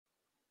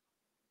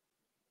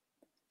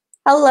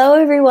Hello,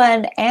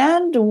 everyone,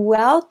 and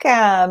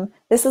welcome.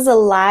 This is a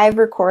live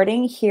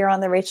recording here on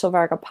the Rachel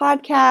Varga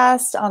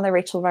podcast, on the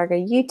Rachel Varga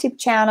YouTube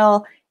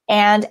channel,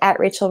 and at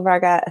Rachel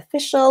Varga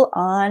Official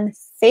on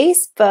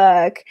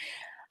Facebook.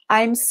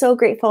 I'm so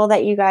grateful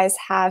that you guys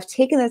have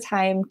taken the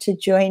time to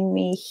join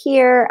me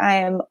here. I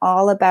am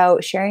all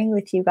about sharing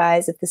with you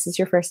guys, if this is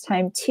your first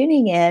time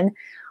tuning in,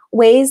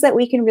 ways that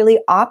we can really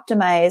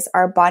optimize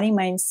our body,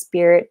 mind,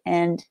 spirit,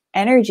 and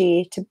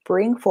energy to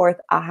bring forth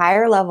a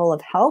higher level of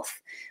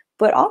health.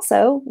 But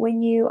also,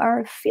 when you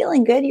are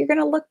feeling good, you're going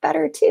to look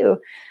better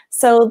too.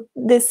 So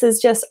this is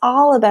just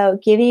all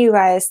about giving you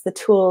guys the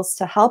tools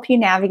to help you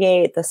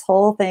navigate this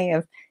whole thing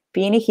of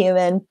being a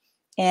human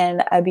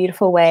in a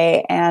beautiful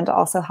way, and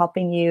also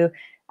helping you,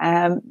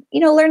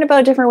 learn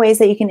about different ways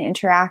that you can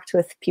interact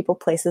with people,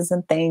 places,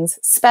 and things.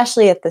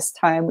 Especially at this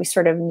time, we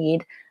sort of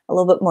need a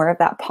little bit more of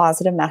that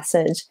positive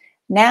message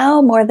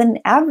now more than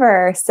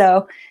ever.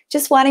 So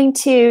just wanting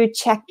to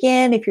check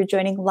in. If you're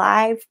joining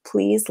live,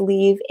 please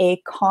leave a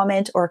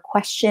comment or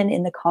question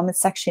in the comment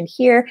section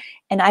here,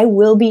 and I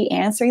will be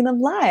answering them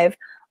live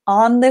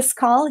on this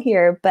call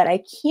here. But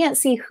I can't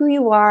see who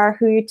you are,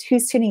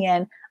 who's tuning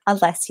in,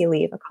 unless you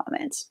leave a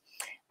comment.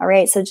 All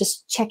right, so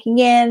just checking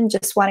in,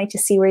 just wanting to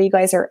see where you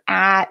guys are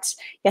at.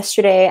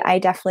 Yesterday, I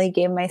definitely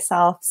gave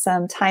myself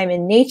some time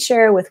in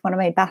nature with one of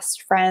my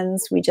best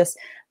friends. We just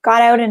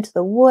got out into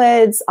the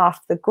woods, off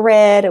the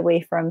grid,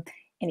 away from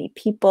any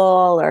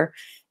people or,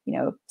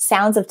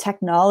 sounds of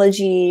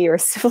technology or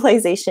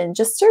civilization,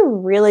 just to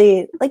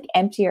really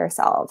empty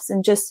ourselves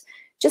and just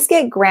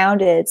get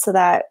grounded so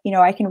that,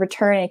 I can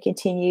return and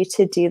continue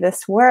to do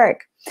this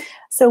work.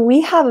 So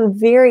we have a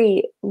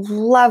very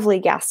lovely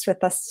guest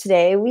with us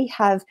today. We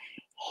have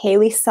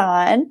Hayley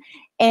San,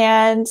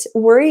 and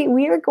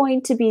we are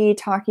going to be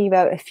talking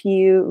about a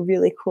few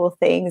really cool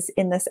things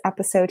in this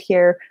episode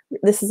here.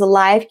 This is a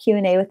live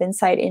Q&A with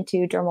insight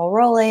into dermal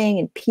rolling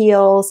and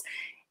peels,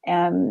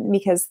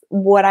 because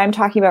what I'm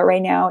talking about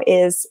right now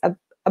is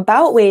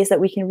about ways that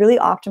we can really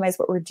optimize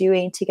what we're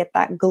doing to get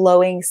that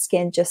glowing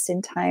skin just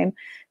in time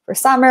for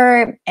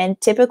summer.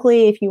 And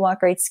typically, if you want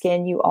great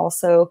skin, you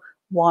also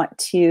want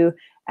to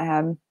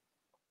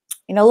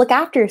look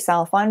after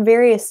yourself on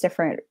various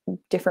different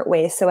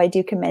ways. So I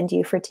do commend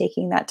you for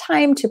taking that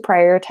time to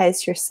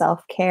prioritize your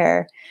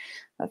self-care.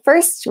 But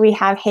first, we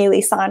have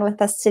Hayley San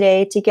with us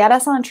today to get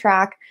us on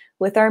track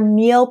with our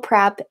meal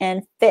prep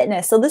and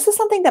fitness. So this is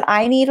something that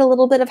I need a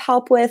little bit of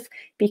help with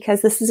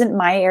because this isn't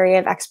my area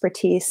of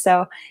expertise.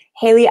 So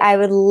Hayley, I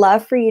would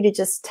love for you to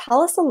just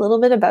tell us a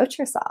little bit about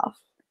yourself.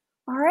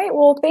 All right.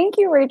 Well, thank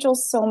you, Rachel,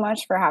 so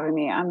much for having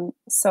me. I'm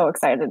so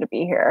excited to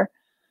be here.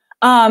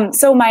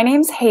 So my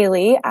name's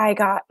Hayley. I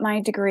got my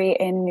degree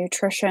in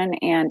nutrition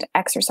and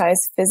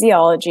exercise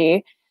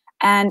physiology,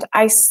 and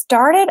I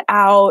started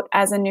out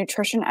as a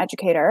nutrition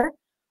educator,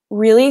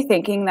 really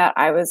thinking that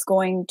I was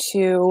going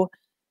to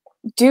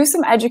do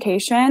some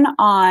education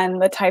on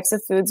the types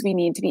of foods we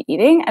need to be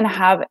eating and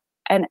have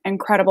an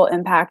incredible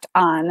impact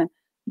on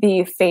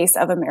the face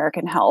of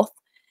American health.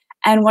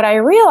 And what I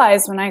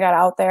realized when I got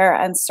out there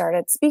and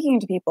started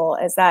speaking to people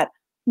is that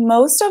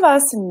most of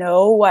us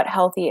know what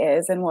healthy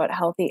is and what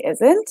healthy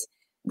isn't.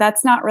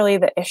 That's not really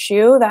the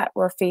issue that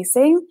we're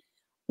facing.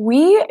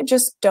 We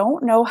just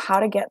don't know how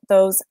to get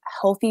those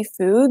healthy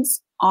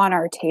foods on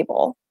our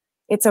table.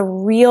 It's a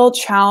real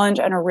challenge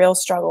and a real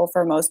struggle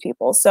for most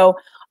people. So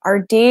our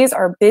days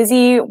are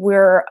busy.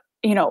 We're,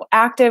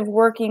 active,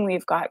 working.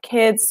 We've got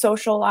kids,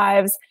 social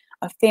lives,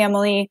 a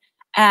family,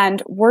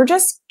 and we're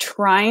just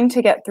trying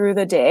to get through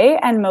the day.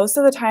 And most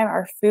of the time,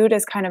 our food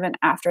is kind of an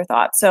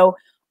afterthought. So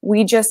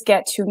we just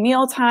get to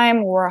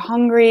mealtime, we're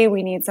hungry,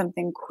 we need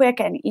something quick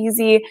and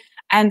easy.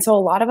 And so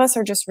a lot of us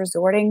are just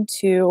resorting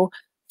to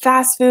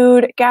fast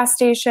food, gas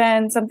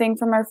station, something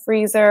from our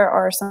freezer,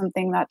 or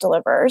something that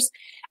delivers.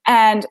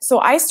 And so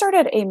I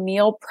started a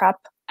meal prep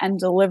and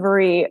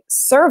delivery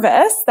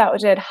service that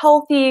did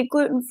healthy,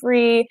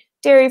 gluten-free,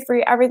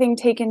 dairy-free, everything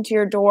taken to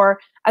your door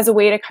as a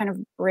way to kind of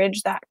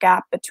bridge that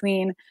gap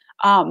between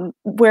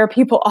where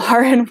people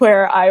are and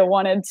where I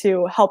wanted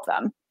to help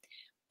them.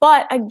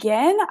 But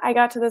again, I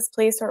got to this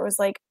place where it was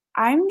like,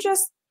 I'm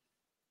just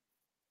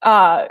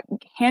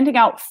handing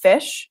out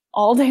fish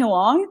all day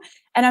long,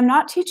 and I'm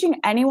not teaching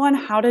anyone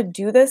how to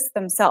do this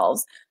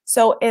themselves.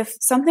 So if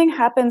something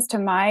happens to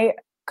my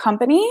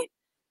company,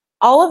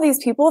 all of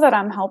these people that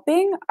I'm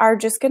helping are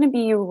just going to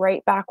be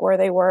right back where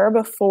they were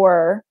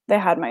before they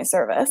had my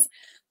service.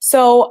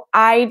 So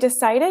I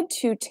decided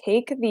to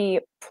take the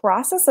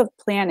process of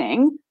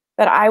planning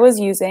that I was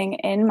using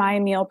in my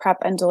meal prep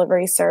and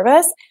delivery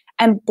service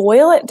and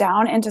boil it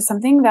down into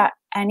something that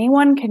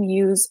anyone can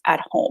use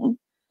at home.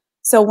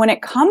 So when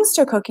it comes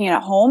to cooking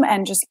at home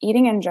and just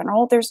eating in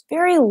general, there's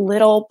very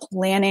little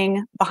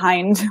planning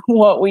behind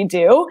what we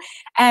do.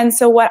 And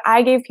so what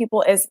I gave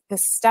people is the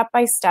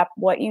step-by-step,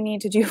 what you need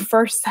to do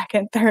first,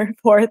 second, third,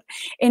 fourth,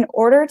 in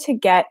order to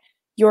get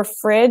your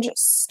fridge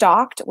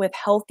stocked with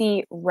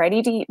healthy,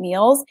 ready-to-eat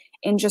meals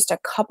in just a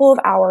couple of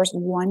hours,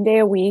 one day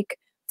a week,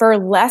 for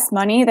less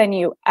money than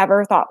you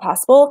ever thought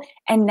possible.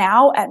 And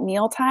now at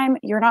mealtime,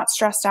 you're not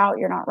stressed out.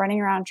 You're not running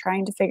around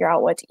trying to figure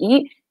out what to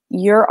eat.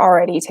 You're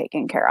already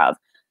taken care of.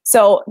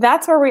 So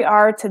that's where we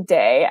are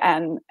today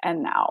and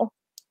now.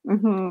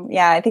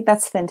 Yeah, I think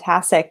that's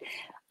fantastic.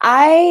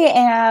 I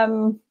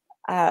am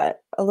a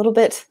little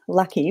bit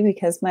lucky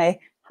because my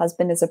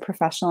husband is a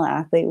professional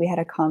athlete. We had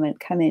a comment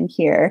come in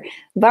here.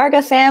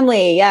 Varga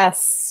family.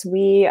 Yes,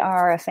 we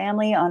are a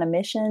family on a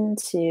mission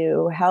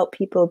to help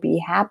people be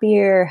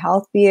happier,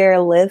 healthier,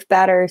 live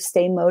better,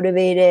 stay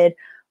motivated,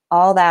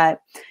 all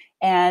that.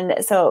 And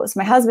so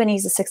my husband,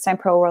 he's a 6-time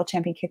pro world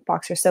champion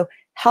kickboxer. So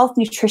health,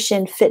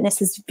 nutrition,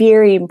 fitness is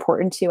very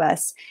important to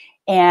us.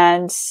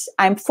 And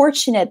I'm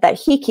fortunate that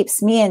he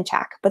keeps me in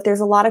check, but there's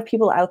a lot of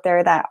people out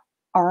there that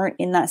aren't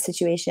in that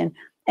situation,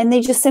 and they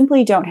just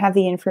simply don't have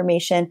the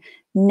information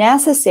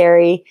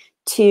necessary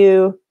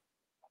to,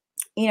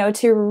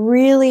 to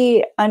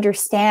really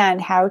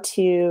understand how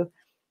to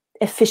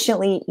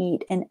efficiently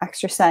eat and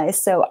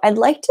exercise. So I'd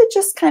like to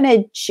just kind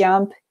of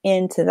jump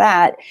into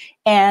that.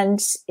 And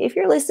if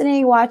you're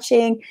listening,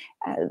 watching,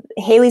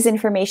 Hayley's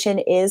information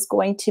is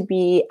going to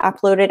be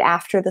uploaded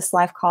after this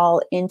live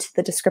call into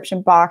the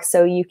description box,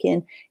 so you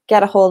can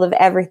get a hold of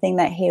everything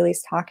that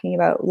Hayley's talking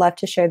about. Love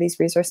to share these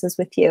resources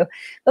with you.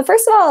 But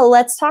first of all,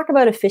 let's talk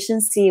about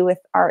efficiency with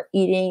our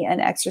eating and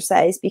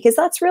exercise, because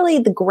that's really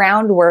the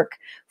groundwork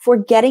for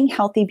getting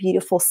healthy,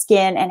 beautiful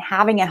skin and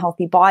having a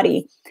healthy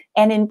body.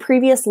 And in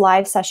previous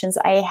live sessions,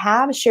 I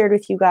have shared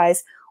with you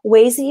guys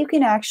ways that you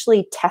can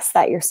actually test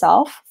that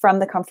yourself from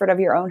the comfort of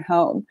your own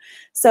home.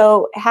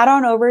 So head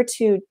on over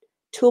to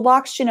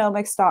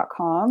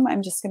toolboxgenomics.com.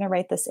 I'm just going to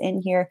write this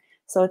in here.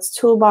 So it's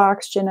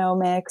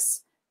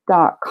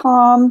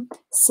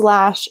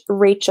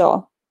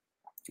toolboxgenomics.com/Rachel.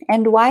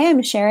 And why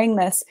I'm sharing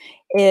this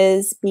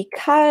is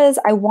because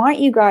I want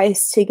you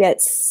guys to get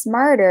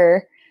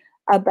smarter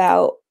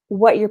about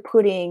what you're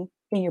putting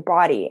in your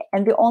body.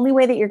 And the only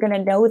way that you're going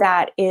to know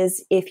that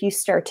is if you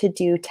start to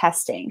do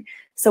testing.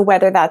 So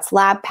whether that's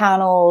lab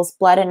panels,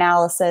 blood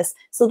analysis.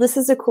 So this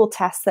is a cool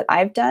test that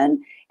I've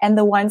done. And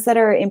the ones that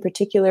are in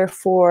particular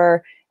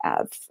for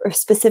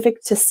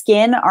specific to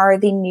skin are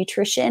the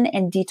nutrition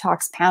and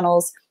detox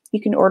panels.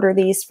 You can order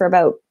these for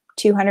about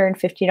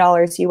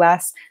 $250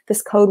 US.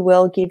 This code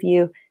will give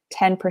you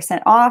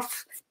 10%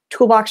 off.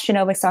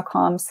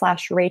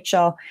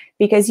 toolboxgenomics.com/Rachel,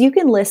 because you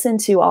can listen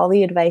to all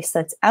the advice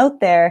that's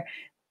out there,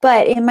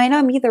 but it might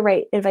not be the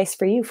right advice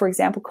for you. For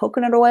example,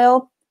 coconut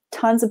oil,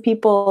 tons of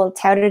people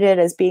touted it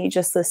as being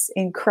just this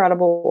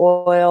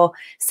incredible oil.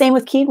 Same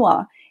with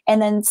quinoa.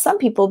 And then some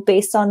people,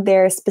 based on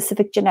their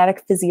specific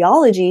genetic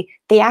physiology,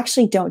 they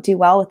actually don't do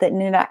well with it.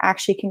 And it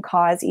actually can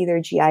cause either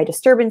GI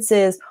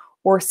disturbances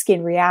or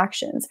skin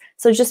reactions.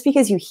 So just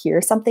because you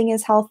hear something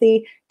is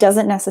healthy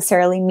doesn't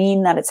necessarily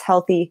mean that it's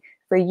healthy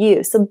for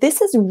you. So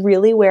this is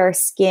really where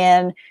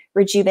skin,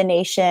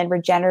 rejuvenation,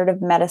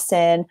 regenerative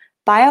medicine,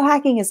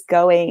 biohacking is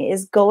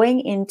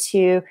going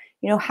into,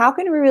 how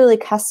can we really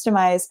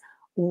customize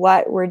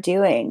what we're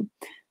doing?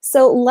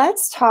 So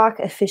let's talk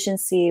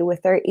efficiency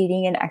with our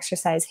eating and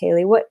exercise.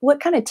 Hayley, what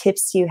kind of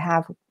tips do you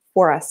have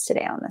for us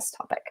today on this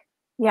topic?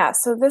 Yeah,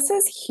 so this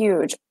is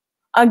huge.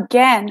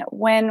 Again,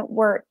 when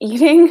we're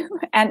eating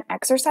and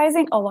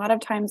exercising, a lot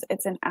of times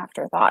it's an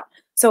afterthought.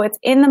 So it's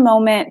in the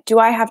moment. Do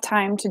I have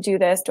time to do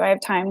this? Do I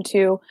have time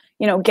to,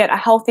 get a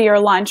healthier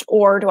lunch,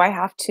 or do I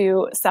have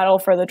to settle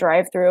for the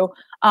drive-through?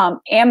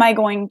 Am I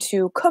going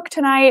to cook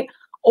tonight,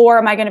 or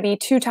am I going to be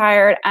too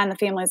tired and the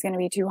family is going to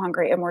be too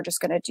hungry and we're just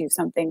going to do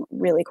something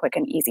really quick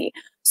and easy?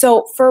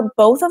 So for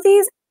both of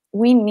these,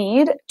 we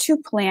need to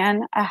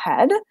plan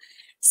ahead.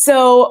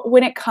 So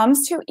when it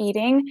comes to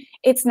eating,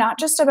 it's not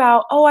just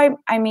about,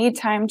 I made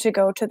time to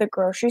go to the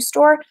grocery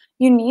store.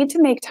 You need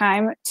to make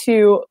time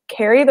to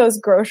carry those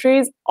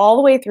groceries all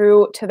the way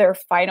through to their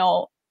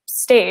final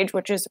stage,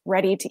 which is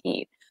ready to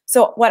eat.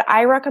 So what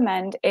I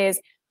recommend is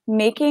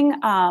making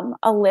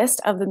a list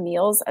of the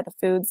meals and the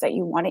foods that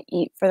you want to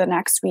eat for the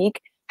next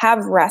week.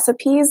 Have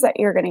recipes that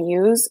you're going to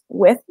use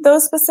with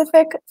those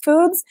specific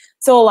foods.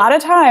 So a lot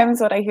of times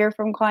what I hear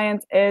from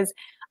clients is,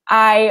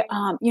 I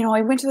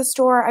went to the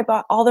store, I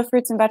bought all the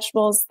fruits and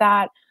vegetables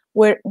that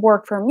would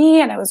work for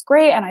me, and it was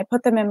great, and I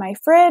put them in my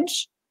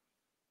fridge,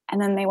 and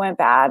then they went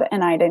bad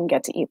and I didn't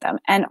get to eat them.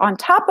 And on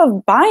top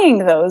of buying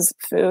those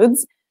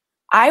foods,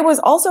 I was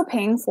also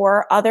paying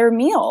for other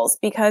meals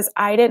because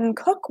I didn't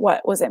cook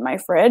what was in my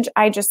fridge.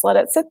 I just let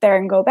it sit there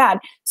and go bad.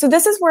 So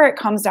this is where it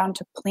comes down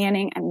to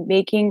planning and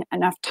making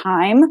enough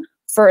time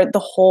for the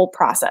whole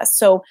process.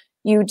 So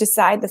you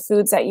decide the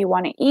foods that you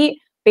want to eat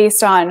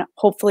based on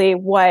hopefully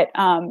what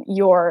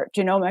your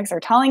genomics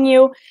are telling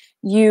you.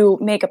 You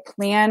make a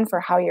plan for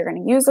how you're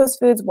going to use those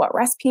foods, what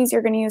recipes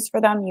you're going to use for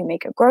them. You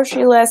make a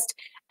grocery list,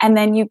 and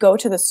then you go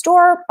to the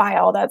store, buy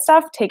all that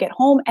stuff, take it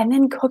home, and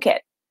then cook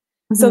it.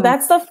 So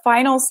that's the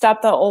final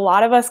step that a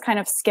lot of us kind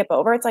of skip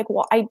over. It's like,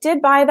 well, I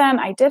did buy them.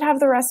 I did have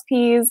the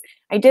recipes.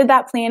 I did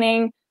that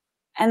planning,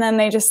 and then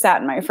they just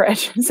sat in my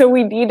fridge. So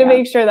we need to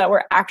make sure that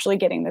we're actually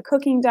getting the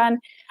cooking done.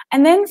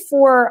 And then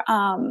for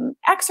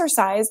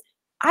exercise,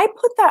 I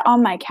put that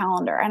on my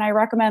calendar, and I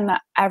recommend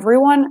that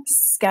everyone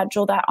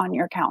schedule that on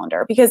your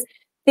calendar, because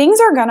things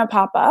are going to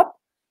pop up.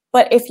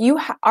 But if you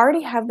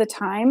already have the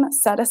time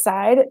set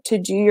aside to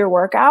do your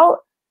workout,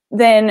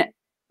 then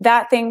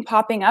that thing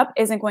popping up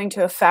isn't going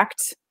to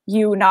affect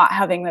you not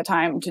having the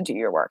time to do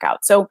your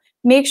workout. So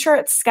make sure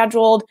it's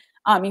scheduled.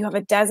 You have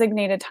a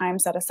designated time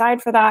set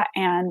aside for that,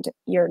 and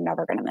you're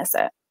never going to miss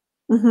it.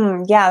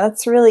 Yeah,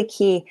 that's really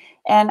key.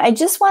 And I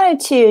just wanted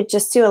to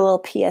just do a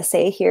little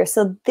PSA here.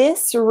 So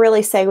this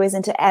really segues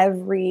into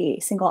every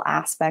single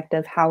aspect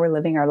of how we're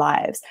living our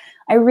lives.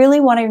 I really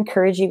want to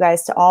encourage you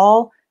guys to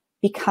all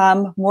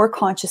become more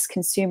conscious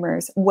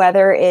consumers,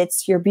 whether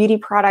it's your beauty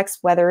products,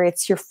 whether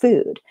it's your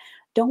food.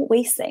 Don't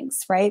waste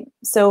things, right?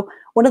 So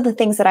one of the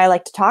things that I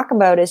like to talk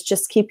about is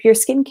just keep your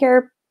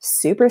skincare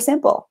super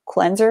simple.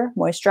 Cleanser,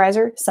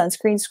 moisturizer,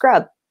 sunscreen,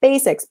 scrub.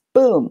 Basics,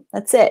 boom,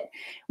 that's it.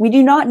 We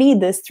do not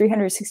need this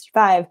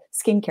 365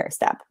 skincare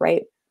step,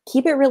 right?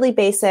 Keep it really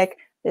basic.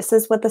 This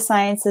is what the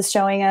science is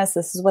showing us.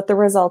 This is what the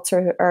results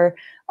are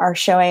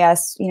showing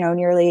us, you know,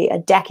 nearly a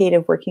decade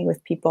of working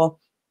with people,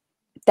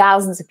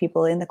 thousands of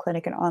people in the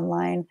clinic and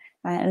online,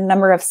 and a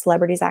number of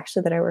celebrities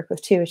actually that I work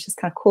with too, which is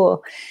kind of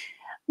cool.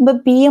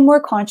 But be a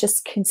more conscious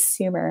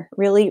consumer.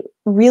 Really,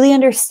 really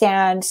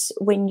understand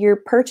when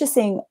you're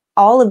purchasing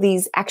all of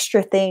these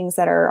extra things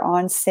that are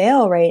on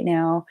sale right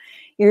now,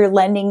 you're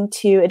lending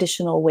to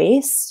additional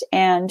waste,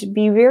 and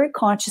be very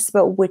conscious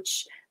about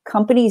which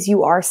companies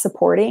you are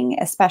supporting,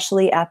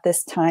 especially at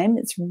this time.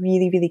 It's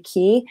really, really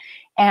key.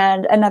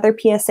 And another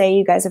PSA,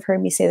 you guys have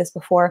heard me say this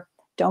before,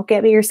 don't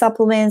get your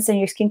supplements and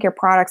your skincare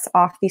products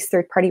off these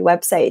third-party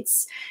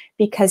websites,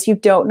 because you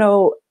don't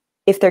know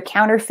if they're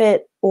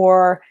counterfeit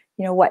or,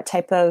 you know, what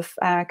type of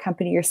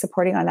company you're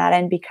supporting on that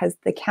end, because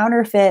the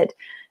counterfeit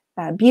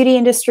beauty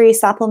industry,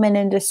 supplement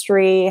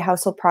industry,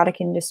 household product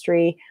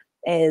industry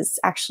is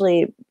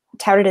actually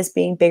touted as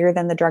being bigger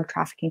than the drug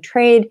trafficking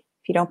trade.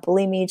 If you don't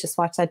believe me, just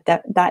watch that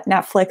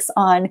Netflix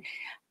on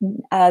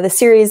the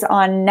series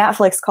on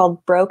Netflix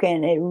called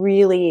Broken. It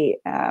really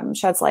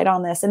sheds light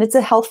on this, and it's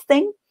a health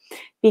thing,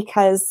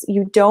 because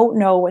you don't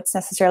know what's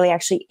necessarily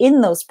actually in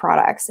those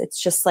products.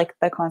 It's just like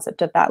the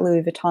concept of that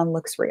Louis Vuitton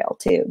looks real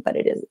too, but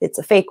it's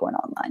a fake one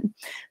online.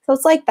 So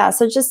it's like that.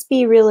 So just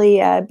be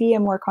really, be a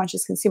more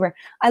conscious consumer.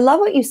 I love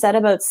what you said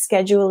about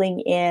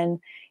scheduling in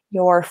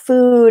your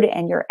food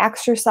and your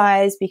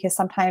exercise, because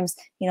sometimes,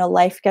 you know,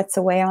 life gets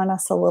away on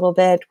us a little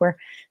bit. We're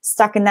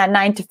stuck in that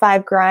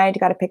 9-to-5 grind,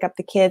 got to pick up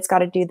the kids, got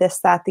to do this,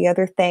 that, the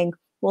other thing.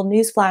 Well,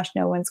 newsflash,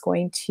 no one's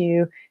going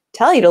to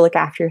tell you to look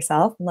after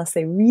yourself unless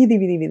they really,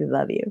 really, really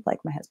love you, like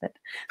my husband.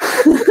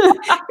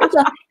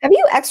 Rachel, have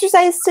you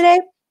exercised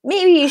today?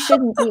 Maybe you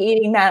shouldn't be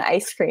eating that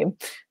ice cream.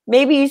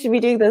 Maybe you should be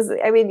doing this.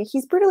 I mean,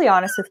 he's brutally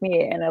honest with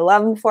me, and I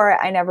love him for it.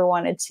 I never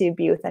wanted to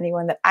be with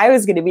anyone that I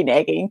was going to be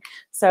nagging.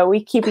 So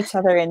we keep each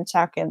other in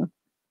check. And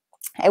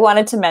I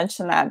wanted to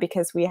mention that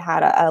because we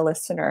had a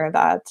listener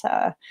that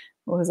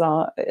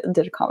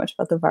did a comment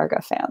about the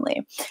Varga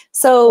family.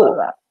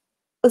 So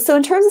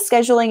in terms of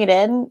scheduling it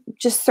in,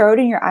 just throw it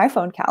in your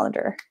iPhone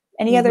calendar.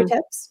 Any other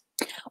tips?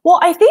 Well,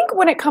 I think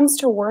when it comes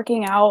to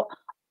working out,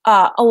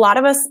 a lot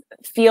of us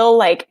feel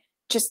like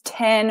just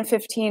 10,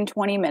 15,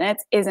 20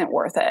 minutes isn't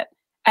worth it.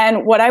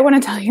 And what I want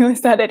to tell you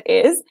is that it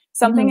is.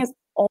 Something is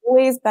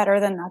always better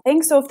than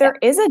nothing. So if there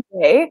is a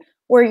day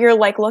where you're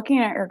like looking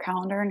at your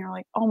calendar and you're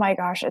like, oh my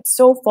gosh, it's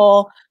so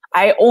full,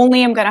 I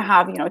only am going to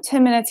have,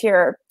 10 minutes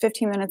here,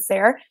 15 minutes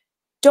there.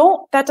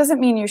 That doesn't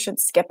mean you should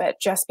skip it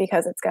just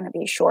because it's going to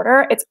be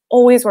shorter. It's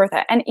always worth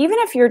it. And even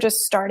if you're just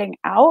starting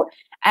out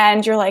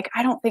and you're like,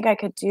 I don't think I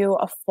could do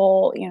a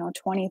full,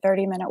 20,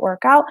 30-minute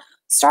workout,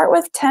 start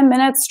with 10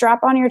 minutes,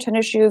 strap on your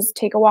tennis shoes,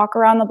 take a walk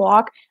around the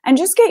block, and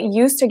just get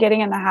used to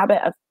getting in the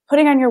habit of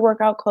putting on your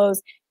workout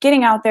clothes,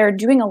 getting out there,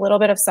 doing a little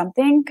bit of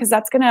something, because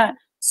that's going to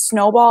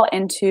snowball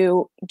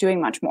into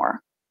doing much more.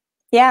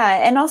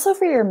 Yeah. And also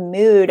for your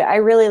mood, I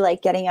really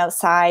like getting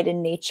outside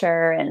in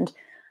nature and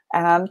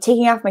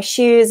taking off my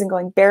shoes and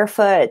going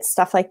barefoot,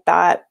 stuff like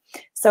that.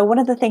 So one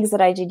of the things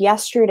that I did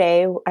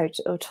yesterday, I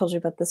told you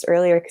about this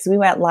earlier, because we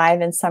went live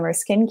in summer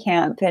skin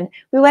camp, and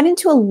we went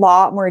into a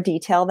lot more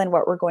detail than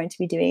what we're going to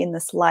be doing in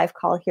this live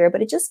call here,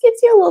 but it just gives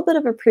you a little bit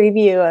of a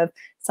preview of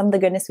some of the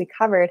goodness we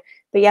covered.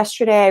 But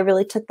yesterday I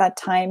really took that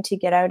time to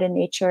get out in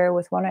nature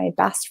with one of my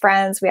best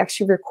friends. We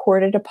actually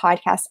recorded a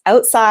podcast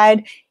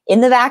outside in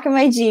the back of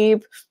my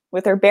Jeep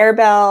with our bear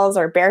bells,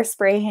 our bear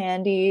spray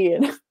handy,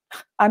 and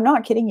I'm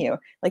not kidding you.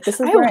 Like, this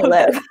is where I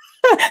live.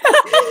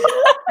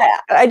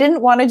 I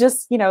didn't want to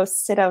just,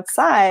 sit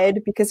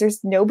outside because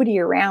there's nobody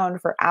around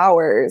for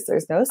hours.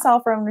 There's no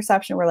cell phone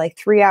reception. We're like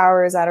 3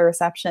 hours out of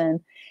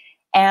reception.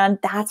 And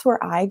that's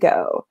where I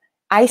go.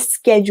 I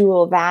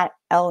schedule that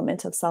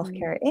element of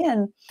self-care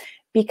in,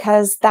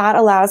 because that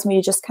allows me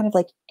to just kind of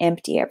like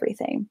empty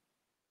everything.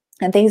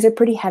 And things are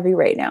pretty heavy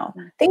right now.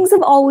 Things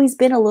have always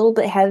been a little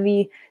bit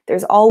heavy.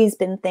 There's always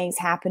been things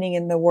happening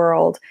in the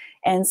world.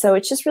 And so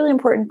it's just really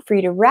important for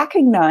you to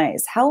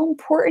recognize how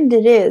important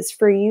it is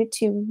for you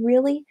to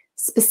really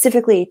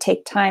specifically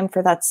take time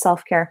for that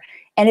self-care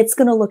and it's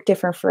going to look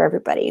different for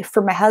everybody.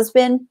 For my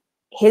husband,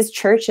 his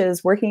church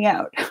is working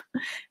out,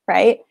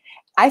 right?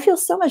 I feel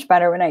so much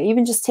better when I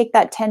even just take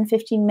that 10,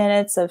 15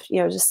 minutes of,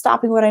 just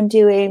stopping what I'm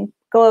doing,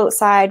 go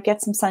outside,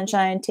 get some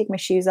sunshine, take my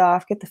shoes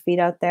off, get the feet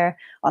out there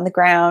on the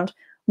ground,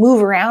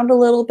 move around a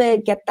little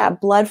bit, get that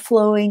blood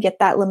flowing, get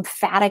that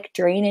lymphatic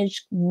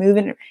drainage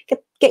moving,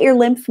 get your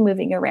lymph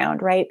moving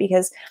around, right?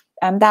 Because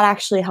that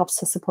actually helps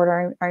to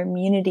support our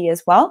immunity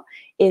as well,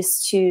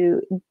 is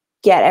to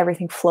get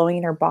everything flowing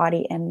in our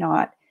body and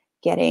not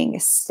getting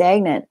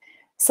stagnant.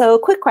 So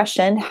quick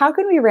question, how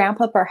can we ramp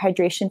up our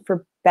hydration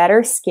for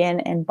better skin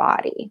and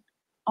body?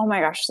 Oh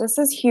my gosh, this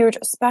is huge,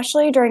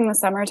 especially during the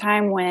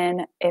summertime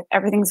when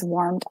everything's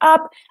warmed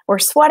up, we're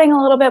sweating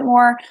a little bit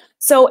more.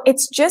 So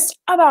it's just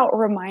about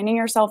reminding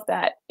yourself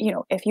that,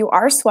 if you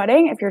are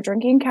sweating, if you're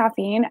drinking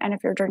caffeine, and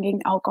if you're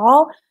drinking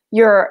alcohol,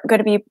 you're going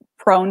to be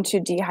prone to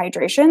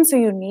dehydration. So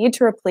you need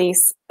to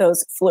replace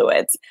those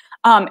fluids.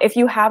 If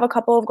you have a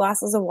couple of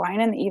glasses of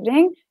wine in the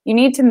evening, you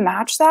need to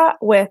match that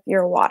with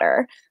your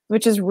water,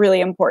 which is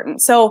really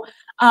important. So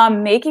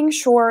making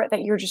sure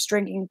that you're just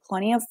drinking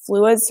plenty of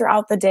fluids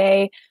throughout the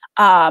day.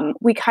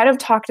 We kind of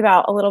talked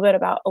about a little bit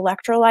about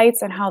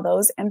electrolytes and how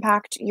those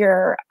impact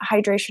your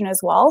hydration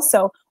as well.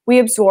 So we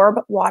absorb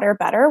water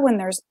better when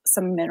there's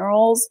some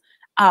minerals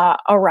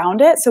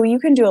around it. So you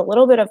can do a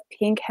little bit of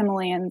pink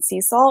Himalayan sea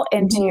salt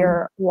into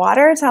your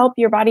water to help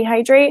your body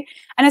hydrate.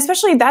 And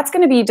especially that's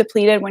going to be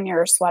depleted when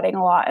you're sweating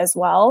a lot as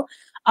well.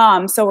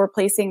 So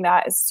replacing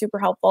that is super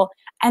helpful.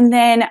 And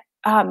then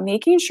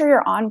making sure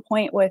you're on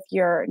point with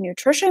your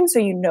nutrition so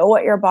you know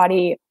what your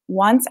body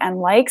wants and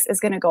likes is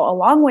going to go a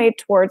long way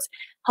towards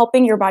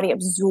helping your body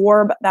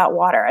absorb that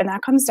water. And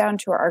that comes down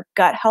to our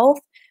gut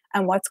health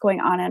and what's going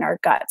on in our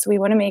gut. So we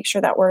want to make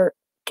sure that we're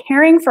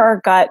caring for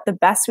our gut the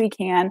best we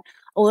can.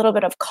 A little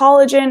bit of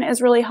collagen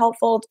is really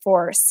helpful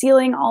for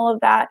sealing all of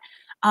that,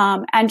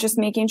 and just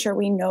making sure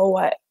we know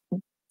what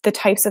the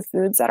types of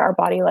foods that our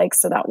body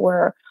likes so that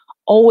we're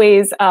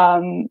always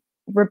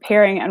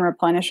repairing and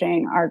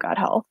replenishing our gut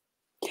health.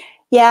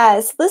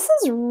 Yes, this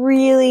is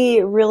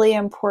really, really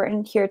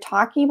important here,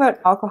 talking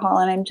about alcohol,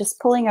 and I'm just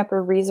pulling up a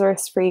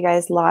resource for you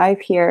guys live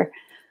here.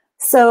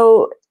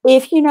 So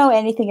if you know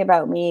anything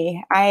about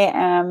me, I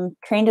am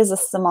trained as a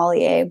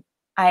sommelier.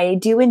 I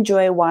do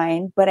enjoy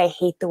wine, but I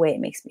hate the way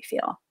it makes me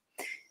feel.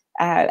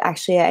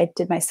 Actually, I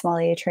did my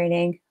sommelier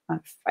training.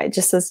 I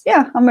just says,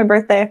 on my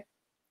birthday,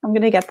 I'm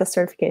going to get the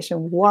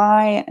certification.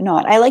 Why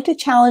not? I like to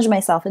challenge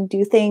myself and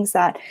do things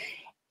that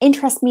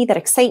interest me, that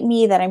excite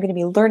me, that I'm going to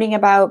be learning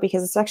about,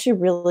 because it's actually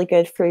really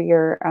good for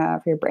your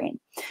brain.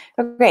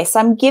 Okay, so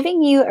I'm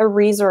giving you a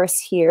resource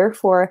here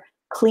for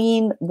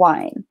clean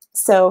wine.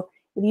 So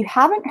if you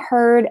haven't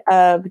heard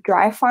of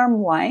Dry Farm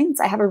Wines,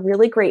 I have a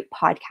really great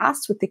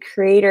podcast with the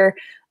creator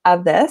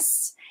of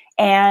this.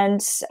 And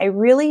I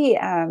really,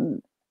 I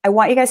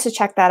want you guys to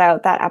check that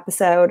out, that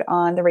episode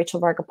on the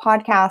Rachel Varga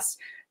podcast,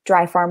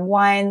 Dry Farm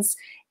Wines.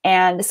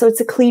 And so it's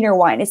a cleaner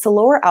wine. It's a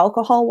lower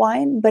alcohol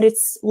wine, but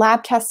it's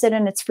lab tested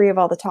and it's free of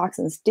all the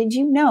toxins. Did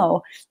you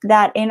know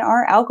that in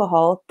our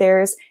alcohol,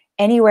 there's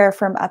anywhere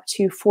from up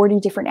to 40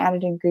 different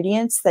added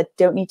ingredients that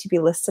don't need to be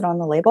listed on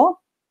the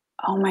label?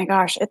 Oh my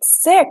gosh, it's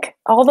sick.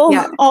 All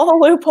the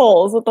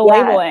loopholes with the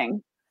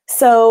labeling.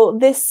 So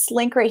this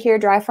link right here,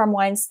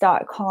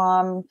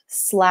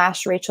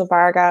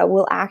 dryfarmwines.com/RachelVarga,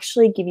 will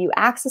actually give you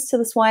access to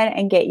this wine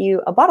and get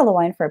you a bottle of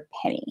wine for a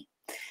penny.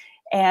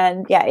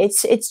 And yeah,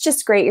 it's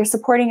just great. You're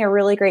supporting a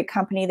really great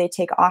company. They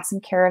take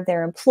awesome care of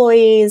their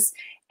employees,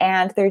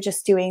 and they're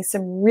just doing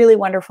some really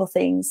wonderful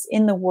things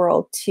in the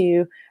world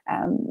to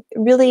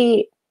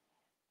really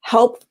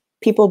help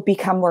people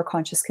become more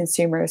conscious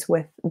consumers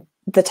with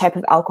the type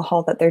of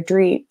alcohol that they're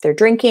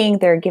drinking.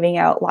 They're giving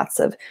out lots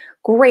of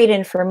great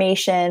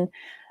information.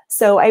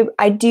 So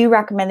I do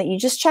recommend that you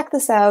just check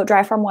this out,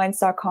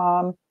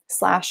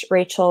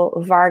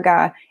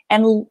 dryfarmwines.com/RachelVarga,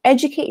 and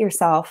educate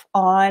yourself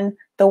on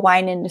the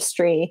wine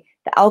industry,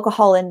 the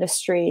alcohol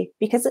industry,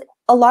 because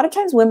a lot of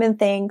times women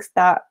think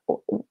that,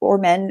 or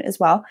men as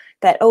well,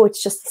 that, oh,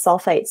 it's just the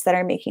sulfites that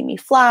are making me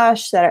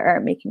flash, that are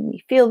making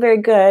me feel very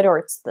good, or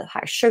it's the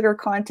high sugar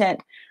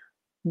content.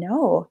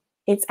 No,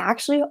 it's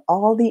actually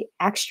all the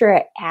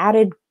extra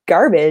added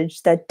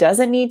garbage that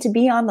doesn't need to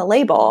be on the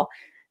label.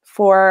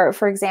 For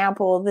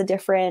example, the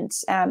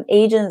different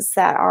agents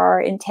that are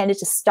intended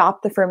to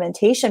stop the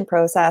fermentation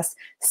process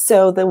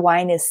so the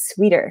wine is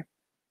sweeter.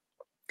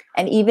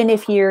 And even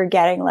if you're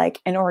getting like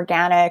an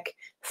organic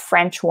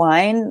French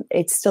wine,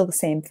 it's still the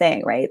same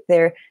thing, right?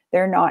 They're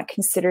not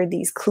considered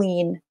these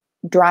clean,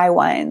 dry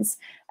wines.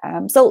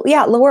 So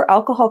yeah, lower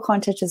alcohol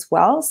content as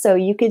well. So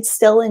you could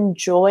still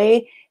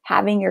enjoy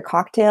having your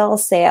cocktail,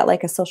 say at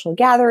like a social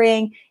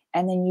gathering,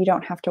 and then you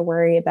don't have to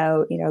worry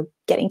about,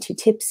 getting too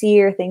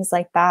tipsy or things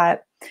like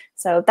that.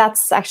 So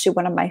that's actually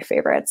one of my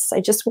favorites.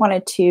 I just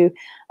wanted to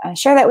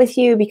share that with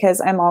you because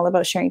I'm all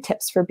about sharing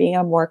tips for being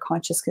a more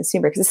conscious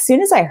consumer. Because as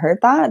soon as I heard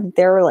that,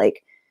 there were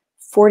like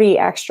 40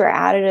 extra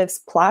additives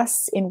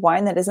plus in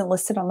wine that isn't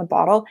listed on the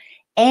bottle.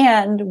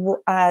 And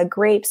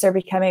grapes are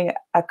becoming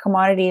a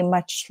commodity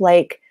much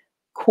like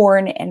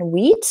corn and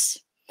wheat.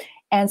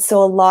 And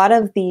so a lot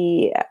of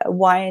the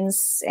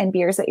wines and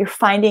beers that you're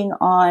finding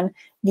on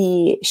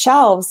the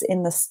shelves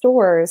in the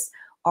stores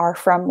are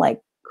from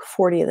like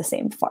 40 of the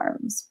same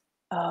farms.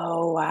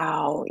 Oh,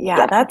 wow.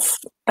 Yeah,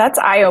 that's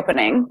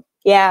eye-opening.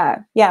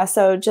 Yeah.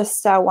 So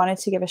just wanted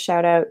to give a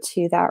shout out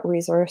to that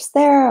resource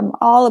there. I'm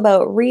all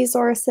about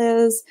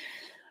resources.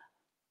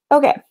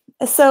 Okay.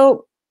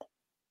 So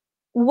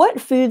what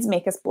foods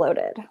make us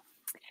bloated?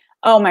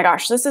 Oh my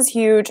gosh, this is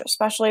huge,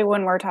 especially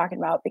when we're talking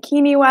about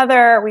bikini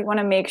weather. We want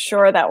to make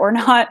sure that we're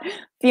not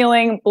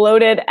feeling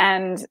bloated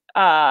and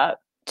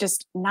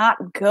just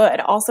not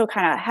good. Also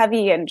kind of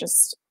heavy and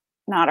just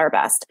not our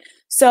best.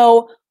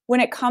 So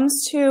when it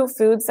comes to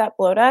foods that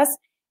bloat us,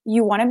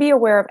 you want to be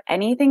aware of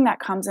anything that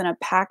comes in a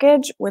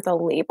package with a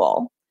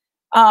label.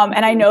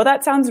 And I know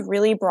that sounds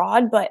really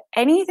broad, but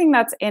anything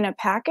that's in a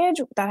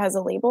package that has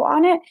a label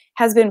on it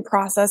has been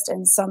processed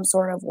in some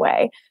sort of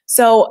way.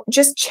 So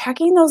just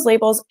checking those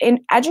labels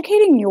and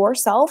educating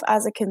yourself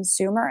as a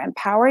consumer,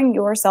 empowering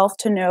yourself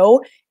to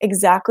know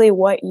exactly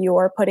what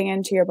you're putting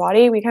into your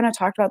body. We kind of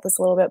talked about this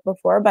a little bit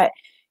before, but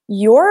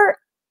you're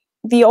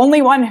the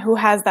only one who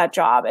has that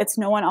job. It's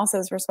no one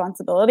else's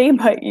responsibility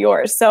but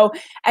yours. So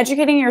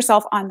educating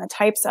yourself on the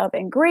types of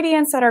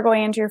ingredients that are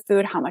going into your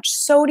food, how much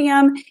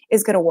sodium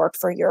is going to work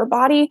for your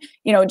body,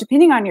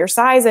 depending on your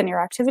size and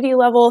your activity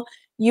level,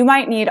 you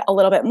might need a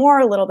little bit more,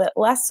 a little bit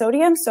less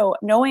sodium. So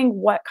knowing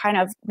what kind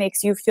of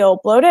makes you feel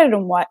bloated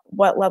and what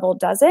level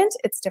doesn't,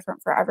 it's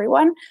different for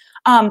everyone.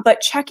 But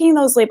checking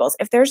those labels,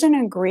 if there's an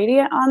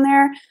ingredient on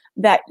there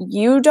that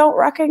you don't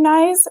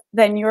recognize,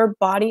 then your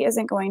body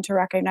isn't going to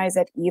recognize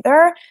it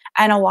either.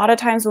 And a lot of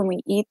times when we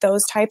eat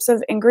those types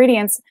of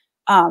ingredients,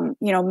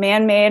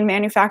 man-made,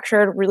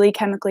 manufactured, really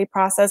chemically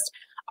processed,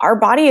 our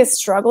body is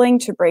struggling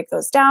to break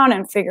those down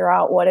and figure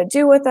out what to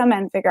do with them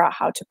and figure out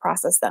how to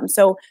process them.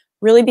 So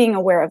really being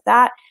aware of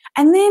that.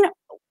 And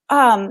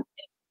then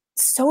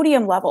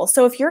sodium levels.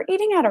 So if you're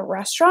eating at a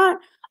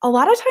restaurant, a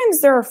lot of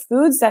times there are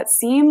foods that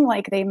seem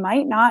like they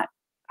might not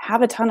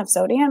have a ton of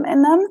sodium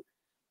in them,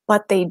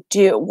 but they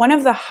do. One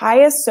of the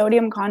highest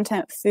sodium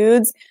content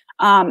foods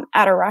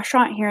at a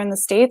restaurant here in the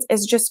States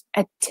is just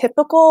a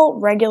typical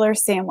regular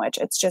sandwich.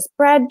 It's just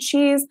bread,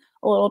 cheese,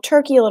 a little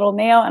turkey, a little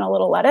mayo, and a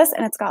little lettuce,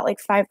 and it's got like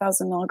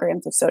 5,000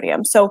 milligrams of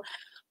sodium. So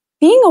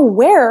being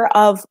aware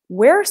of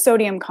where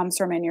sodium comes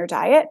from in your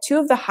diet, two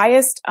of the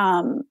highest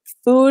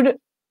foods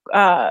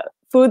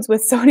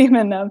with sodium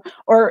in them,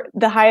 or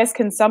the highest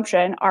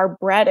consumption, are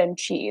bread and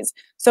cheese.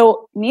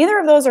 So neither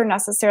of those are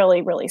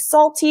necessarily really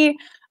salty,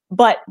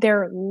 but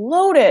they're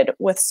loaded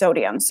with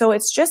sodium. So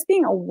it's just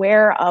being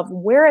aware of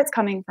where it's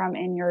coming from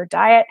in your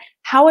diet,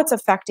 how it's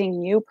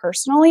affecting you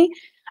personally.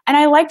 And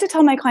I like to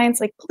tell my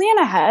clients, like, plan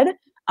ahead.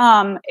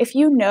 If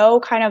you know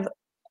kind of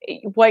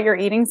what your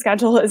eating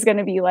schedule is going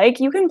to be like,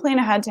 you can plan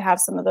ahead to have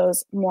some of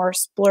those more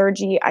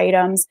splurgy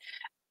items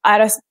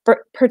at a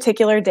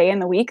particular day in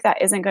the week that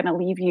isn't going to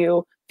leave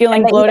you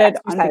feeling bloated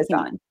on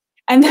bikini.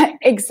 And that,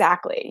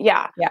 exactly.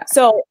 Yeah.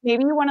 So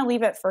maybe you want to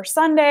leave it for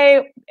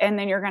Sunday, and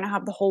then you're going to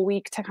have the whole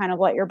week to kind of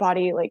let your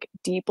body like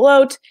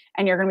de-bloat,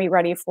 and you're going to be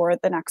ready for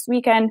the next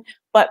weekend.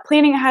 But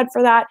planning ahead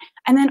for that.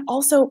 And then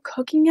also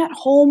cooking at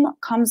home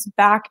comes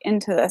back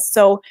into this.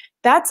 So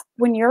that's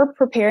when you're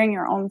preparing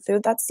your own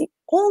food, that's the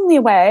only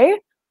way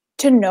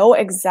to know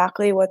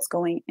exactly what's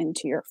going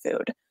into your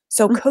food.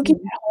 So cooking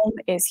at home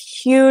is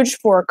huge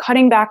for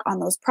cutting back on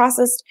those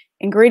processed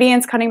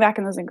ingredients, cutting back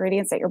on those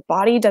ingredients that your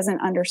body doesn't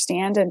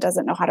understand and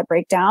doesn't know how to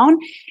break down,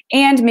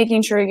 and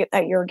making sure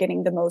that you're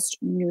getting the most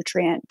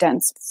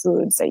nutrient-dense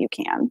foods that you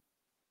can.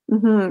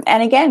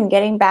 And again,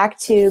 getting back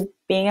to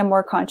being a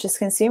more conscious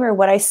consumer,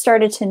 what I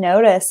started to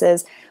notice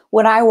is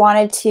when I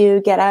wanted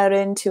to get out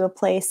into a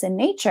place in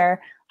nature,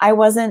 I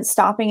wasn't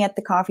stopping at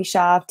the coffee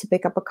shop to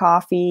pick up a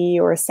coffee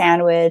or a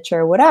sandwich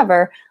or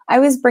whatever. I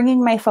was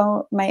bringing my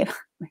phone,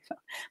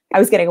 I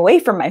was getting away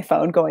from my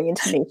phone going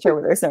into nature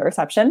where there's no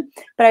reception,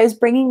 but I was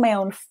bringing my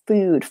own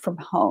food from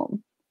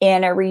home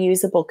in a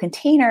reusable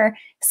container.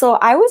 So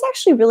I was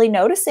actually really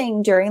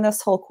noticing during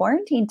this whole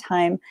quarantine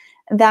time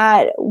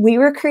that we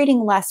were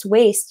creating less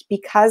waste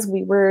because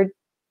we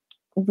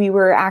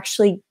were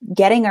actually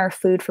getting our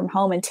food from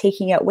home and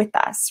taking it with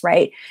us,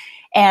 right?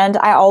 And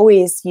I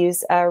always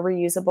use a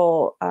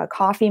reusable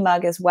coffee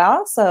mug as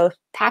well. So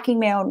packing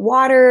my own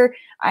water,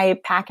 I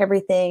pack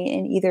everything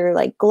in either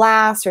like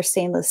glass or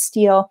stainless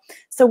steel.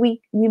 So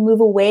we move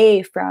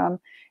away from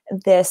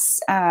this,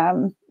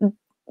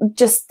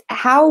 just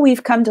how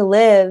we've come to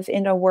live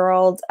in a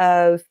world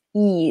of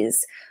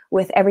ease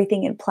with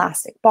everything in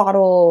plastic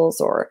bottles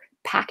or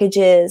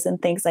packages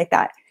and things like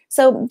that.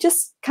 So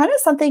just kind of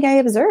something I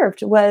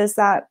observed was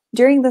that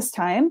during this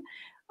time,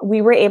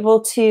 we were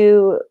able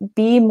to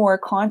be more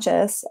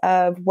conscious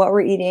of what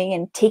we're eating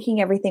and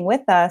taking everything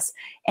with us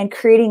and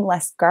creating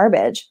less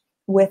garbage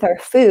with our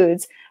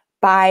foods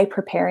by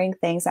preparing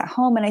things at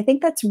home. And I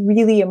think that's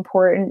really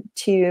important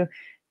to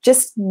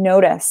just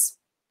notice.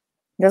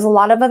 There's a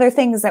lot of other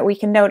things that we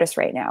can notice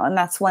right now. And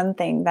that's one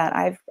thing that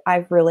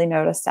I've really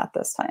noticed at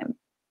this time.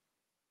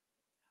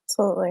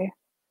 Absolutely.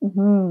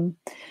 Mhm.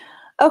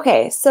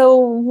 Okay, so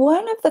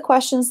one of the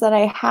questions that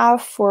I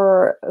have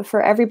for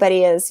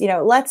everybody is,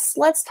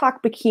 let's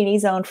talk bikini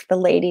zone for the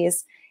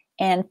ladies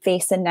and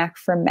face and neck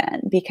for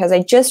men, because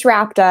I just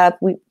wrapped up.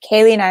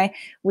 Hayley and I,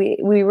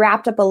 we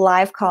wrapped up a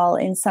live call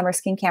in summer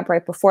skin camp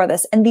right before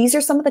this, and these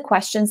are some of the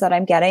questions that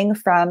I'm getting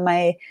from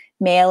my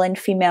male and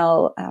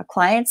female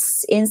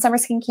clients in summer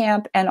skin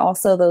camp, and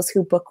also those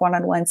who book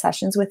one-on-one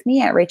sessions with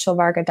me at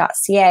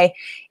RachelVarga.ca.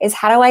 Is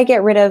how do I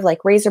get rid of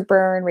like razor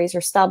burn,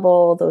 razor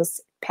stubble, those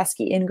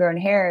pesky ingrown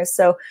hairs?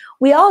 So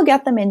we all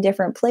get them in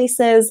different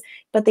places,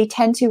 but they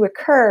tend to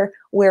occur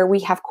where we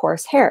have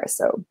coarse hair,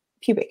 so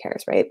pubic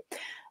hairs, right?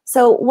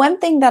 So one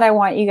thing that I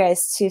want you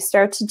guys to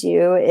start to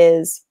do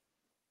is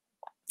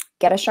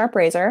get a sharp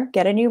razor,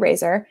 get a new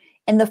razor,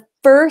 and the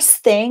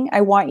first thing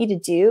I want you to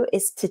do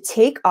is to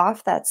take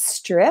off that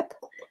strip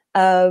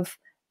of,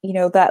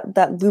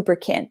 that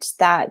lubricant,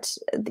 that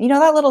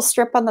little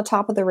strip on the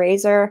top of the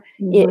razor.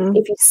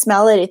 If you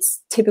smell it,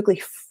 it's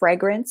typically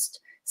fragranced.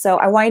 So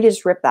I want you to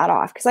just rip that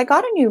off, because I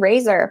got a new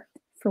razor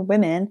for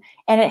women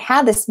and it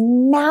had this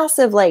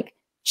massive like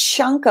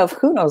chunk of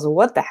who knows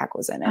what the heck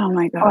was in it. Oh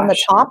my gosh. On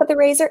the top of the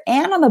razor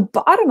and on the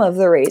bottom of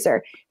the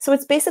razor. So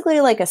it's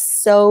basically like a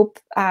soap.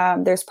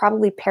 There's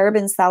probably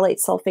parabens,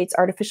 phthalates, sulfates,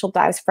 artificial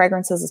dyes,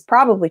 fragrances is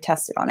probably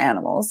tested on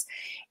animals.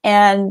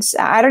 And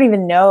I don't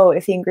even know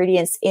if the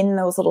ingredients in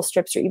those little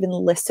strips are even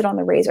listed on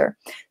the razor.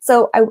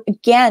 So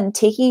again,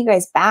 taking you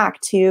guys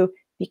back to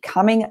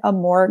becoming a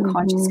more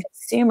conscious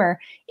consumer.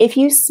 If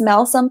you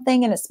smell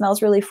something and it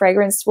smells really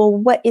fragranced, well,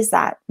 what is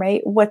that, right?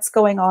 What's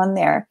going on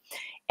there?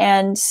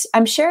 And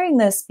I'm sharing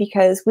this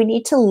because we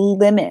need to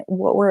limit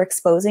what we're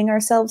exposing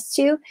ourselves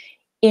to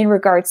in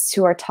regards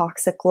to our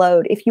toxic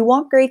load. If you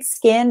want great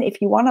skin,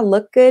 if you want to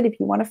look good, if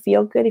you want to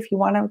feel good, if you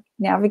want to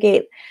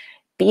navigate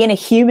being a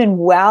human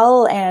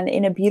well and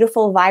in a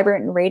beautiful,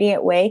 vibrant, and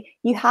radiant way,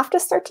 you have to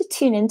start to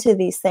tune into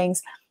these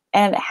things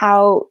and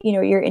how,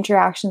 your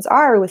interactions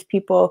are with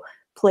people,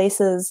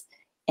 places,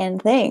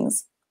 and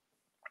things.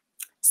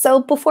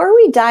 So before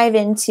we dive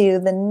into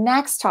the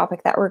next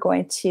topic that we're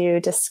going to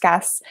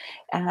discuss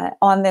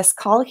on this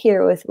call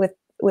here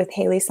with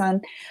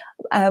Hayley-san,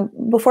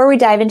 before we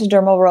dive into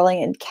dermal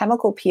rolling and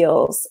chemical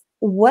peels,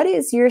 what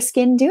is your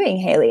skin doing,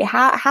 Hayley?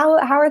 How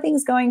are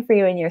things going for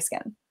you in your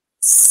skin?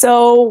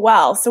 So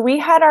well. So we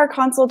had our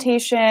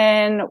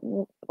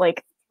consultation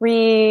like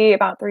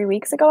about 3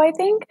 weeks ago, I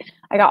think.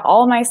 I got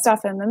all my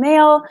stuff in the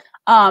mail.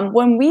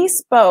 When we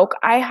spoke,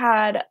 I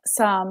had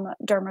some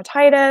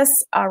dermatitis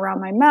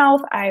around my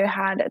mouth. I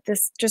had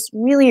this just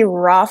really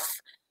rough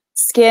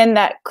skin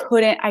that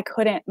I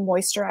couldn't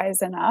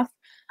moisturize enough.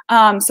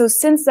 So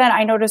since then,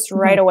 I noticed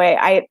right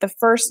away. The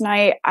first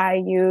night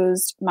I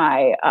used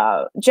my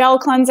gel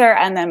cleanser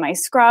and then my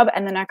scrub,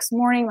 and the next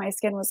morning my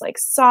skin was like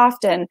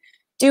soft and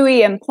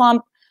dewy and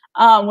plump.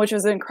 Which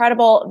was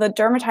incredible. The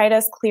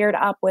dermatitis cleared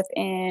up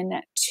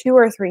within 2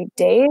 or 3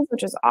 days,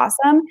 which is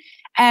awesome.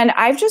 And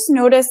I've just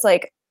noticed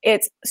like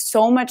it's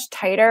so much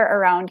tighter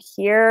around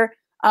here,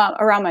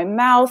 around my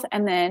mouth,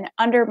 and then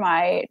under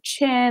my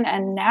chin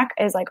and neck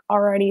is like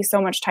already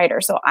so much tighter.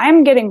 So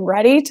I'm getting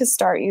ready to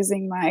start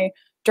using my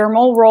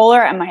dermal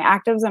roller and my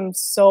actives. I'm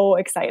so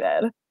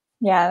excited.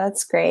 Yeah,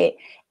 that's great.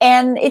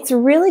 And it's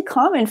really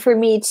common for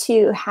me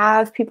to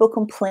have people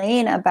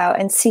complain about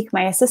and seek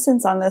my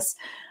assistance on this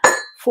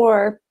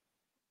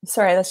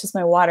sorry, that's just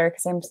my water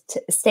because I'm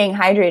staying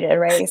hydrated,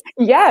 right?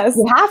 Yes.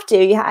 You have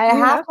to. I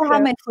have to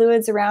have my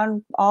fluids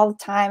around all the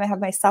time. I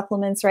have my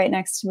supplements right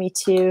next to me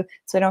too,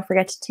 so I don't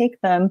forget to take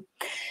them.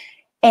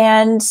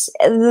 And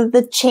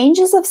the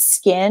changes of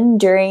skin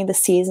during the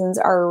seasons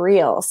are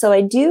real. So I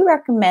do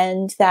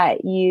recommend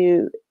that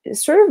you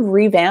sort of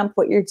revamp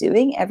what you're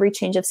doing every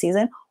change of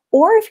season,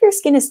 or if your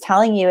skin is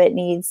telling you it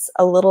needs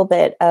a little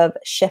bit of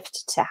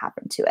shift to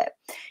happen to it.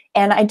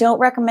 And I don't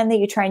recommend that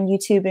you try and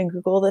YouTube and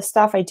Google this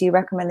stuff. I do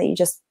recommend that you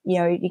just,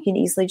 you can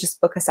easily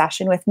just book a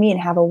session with me and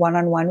have a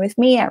one-on-one with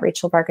me at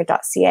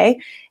RachelVarga.ca.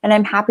 And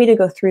I'm happy to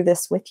go through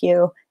this with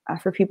you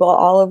for people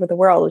all over the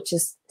world, which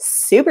is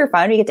super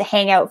fun. You get to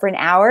hang out for an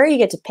hour. You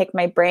get to pick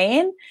my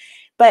brain.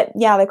 But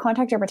yeah, the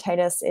contact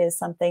dermatitis is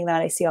something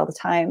that I see all the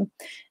time.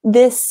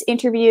 This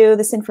interview,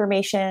 this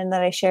information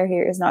that I share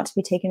here is not to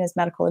be taken as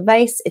medical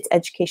advice. It's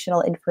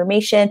educational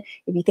information.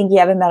 If you think you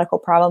have a medical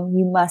problem,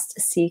 you must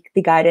seek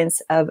the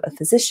guidance of a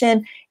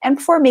physician. And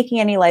before making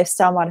any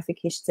lifestyle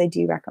modifications, I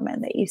do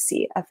recommend that you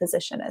see a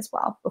physician as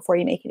well before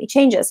you make any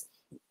changes.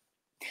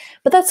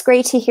 But that's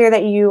great to hear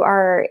that you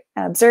are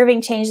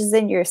observing changes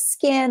in your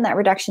skin, that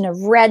reduction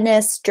of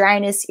redness,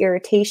 dryness,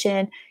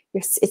 irritation.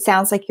 It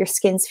sounds like your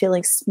skin's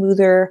feeling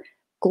smoother,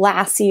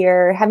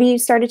 glassier. Have you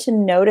started to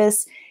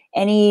notice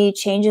any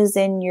changes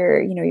in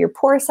your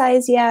pore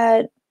size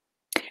yet?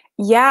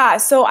 Yeah,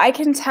 so I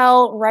can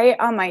tell right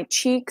on my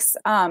cheeks,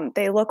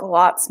 they look a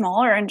lot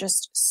smaller and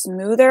just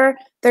smoother.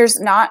 There's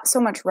not so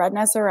much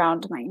redness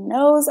around my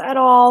nose at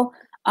all.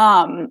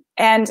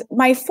 And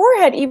my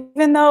forehead,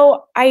 even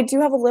though I do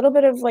have a little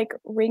bit of like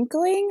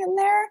wrinkling in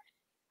there,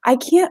 I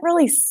can't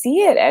really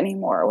see it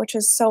anymore, which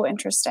is so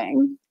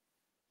interesting.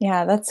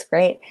 Yeah, that's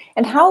great.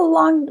 And how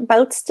long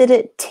bouts did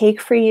it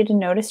take for you to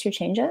notice your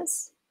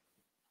changes?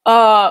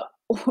 Uh,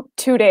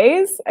 2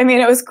 days. I mean,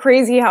 it was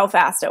crazy how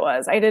fast it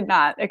was. I did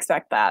not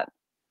expect that.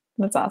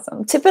 That's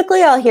awesome.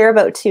 Typically, I'll hear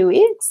about 2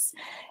 weeks,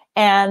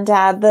 and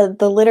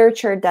the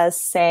literature does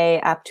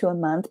say up to a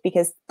month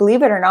because,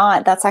 believe it or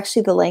not, that's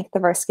actually the length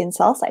of our skin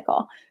cell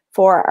cycle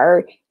for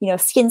our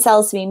skin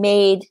cells to be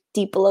made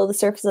deep below the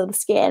surface of the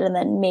skin and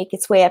then make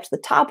its way up to the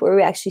top where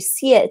we actually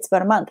see it. It's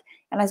about a month.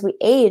 And as we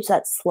age,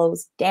 that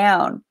slows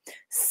down.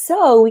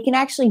 So we can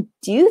actually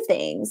do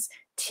things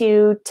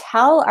to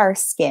tell our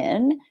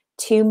skin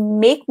to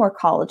make more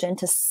collagen,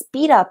 to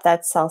speed up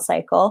that cell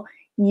cycle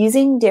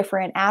using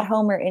different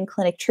at-home or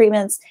in-clinic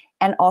treatments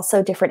and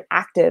also different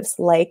actives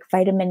like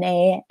vitamin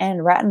A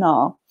and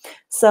retinol.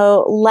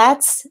 So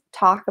let's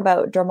talk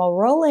about dermal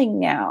rolling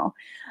now.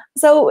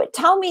 So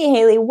tell me,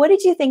 Hayley, what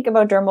did you think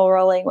about dermal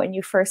rolling when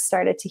you first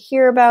started to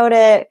hear about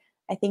it?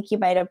 I think you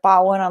might have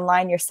bought one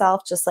online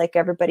yourself, just like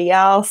everybody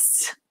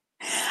else.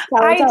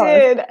 I Tell us.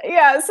 did.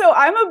 Yeah. So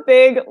I'm a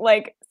big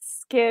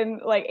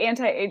skin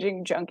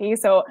anti-aging junkie.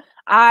 So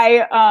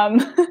I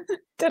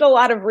did a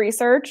lot of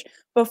research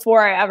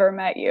before I ever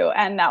met you.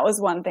 And that was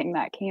one thing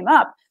that came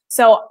up.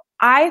 So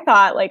I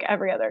thought, like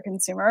every other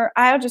consumer,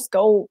 I'll just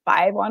go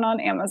buy one on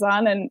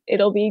Amazon and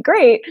it'll be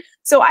great.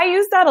 So I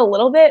used that a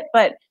little bit,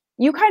 but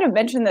you kind of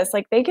mentioned this,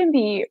 like they can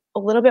be a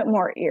little bit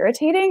more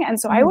irritating. And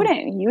so I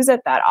wouldn't use it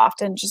that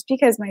often just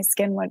because my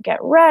skin would get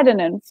red and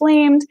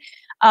inflamed.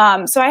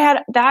 So I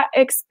had that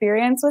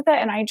experience with it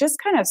and I just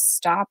kind of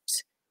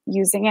stopped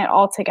using it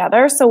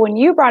altogether. So when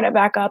you brought it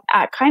back up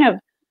at kind of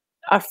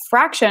a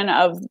fraction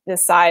of the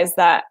size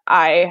that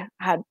I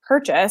had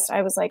purchased,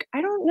 I was like, I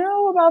don't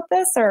know about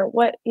this or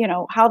what,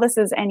 how this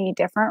is any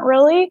different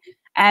really.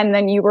 And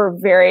then you were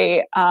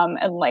very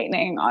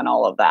enlightening on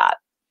all of that.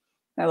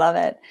 I love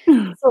it.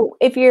 So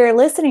if you're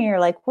listening, you're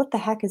like, what the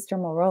heck is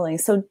dermal rolling?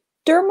 So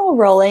dermal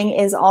rolling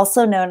is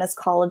also known as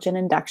collagen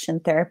induction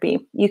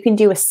therapy. You can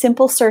do a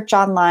simple search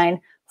online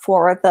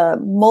for the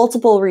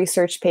multiple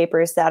research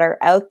papers that are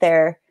out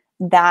there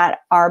that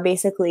are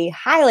basically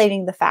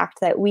highlighting the fact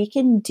that we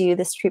can do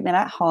this treatment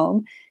at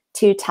home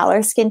to tell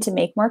our skin to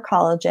make more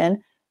collagen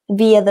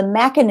via the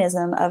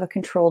mechanism of a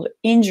controlled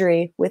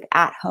injury with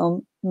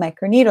at-home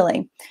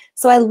microneedling.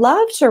 So I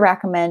love to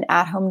recommend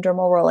at-home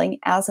dermal rolling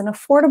as an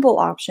affordable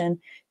option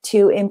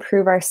to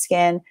improve our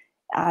skin,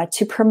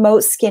 to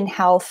promote skin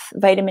health.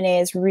 Vitamin A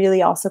is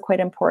really also quite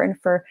important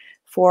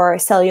for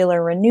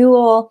cellular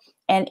renewal,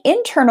 and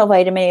internal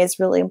vitamin A is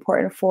really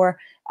important for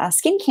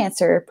skin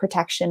cancer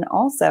protection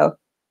also.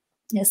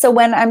 So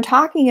when I'm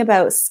talking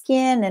about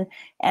skin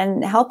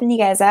and helping you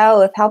guys out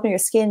with helping your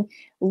skin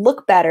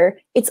look better,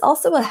 it's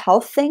also a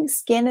health thing.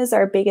 Skin is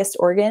our biggest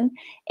organ,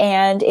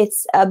 and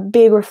it's a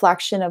big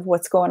reflection of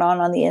what's going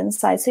on the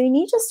inside. So you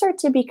need to start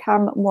to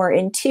become more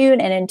in tune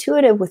and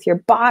intuitive with your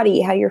body,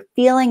 how you're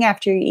feeling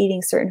after you're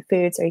eating certain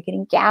foods. Are you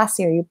getting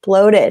gassy? Are you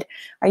bloated?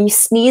 Are you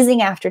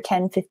sneezing after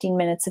 10, 15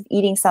 minutes of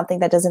eating something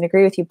that doesn't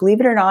agree with you? Believe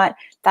it or not,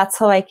 that's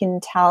how I can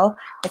tell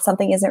that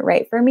something isn't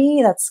right for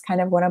me. That's kind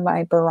of one of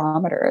my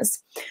barometers.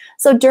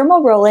 So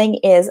dermal rolling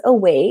is a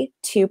way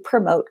to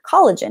promote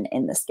collagen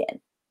in the skin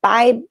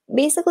by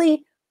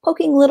basically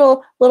poking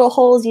little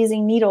holes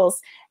using needles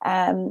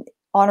on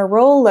a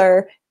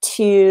roller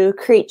to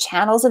create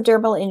channels of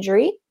dermal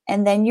injury.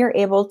 And then you're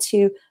able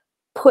to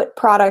put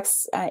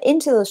products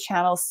into those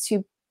channels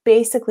to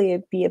basically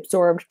be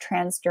absorbed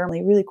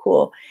transdermally. Really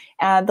cool.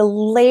 The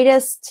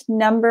latest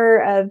number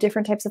of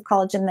different types of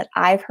collagen that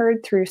I've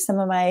heard through some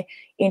of my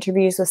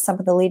interviews with some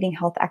of the leading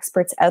health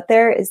experts out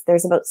there is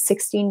there's about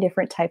 16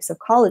 different types of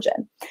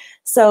collagen.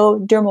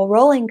 So dermal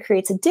rolling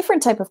creates a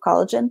different type of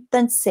collagen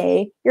than,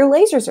 say, your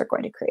lasers are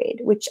going to create,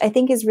 which I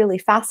think is really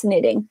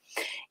fascinating.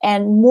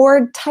 And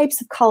more types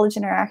of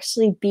collagen are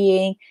actually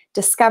being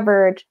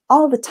discovered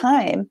all the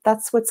time.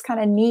 That's what's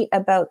kind of neat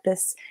about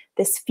this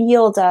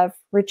field of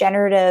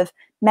regenerative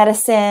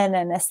medicine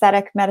and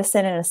aesthetic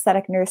medicine and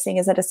aesthetic nursing,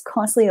 is that it's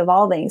constantly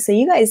evolving. So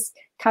you guys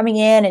coming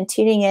in and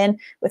tuning in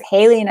with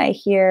Hayley and I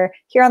here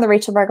on the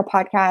Rachel Varga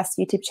podcast,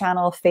 YouTube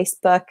channel,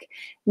 Facebook,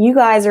 you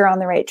guys are on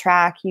the right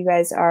track. You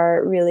guys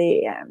are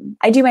really,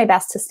 I do my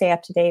best to stay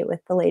up to date with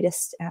the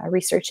latest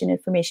research and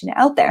information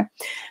out there.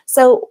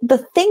 So the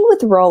thing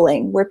with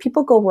rolling where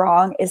people go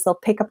wrong is they'll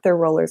pick up their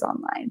rollers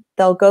online.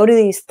 They'll go to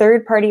these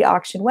third-party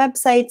auction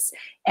websites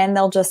and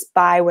they'll just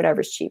buy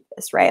whatever's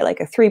cheapest, right? Like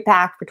a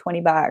 3-pack for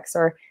 $20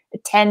 or a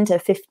 10 to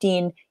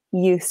 15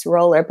 use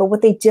roller. But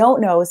what they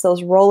don't know is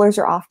those rollers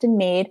are often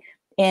made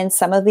in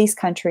some of these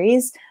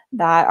countries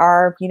that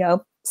are,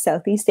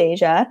 Southeast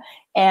Asia,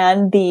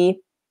 and the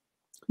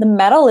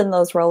metal in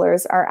those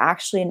rollers are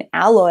actually an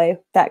alloy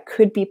that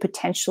could be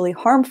potentially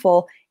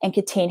harmful and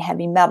contain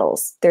heavy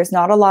metals. There's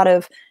not a lot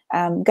of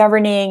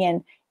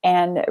governing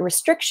and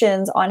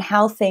restrictions on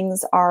how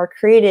things are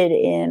created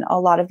in a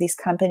lot of these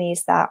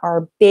companies that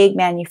are big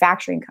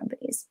manufacturing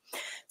companies.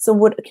 So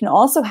what can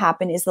also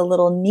happen is the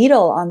little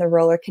needle on the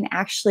roller can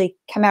actually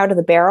come out of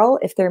the barrel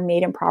if they're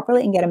made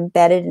improperly and get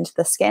embedded into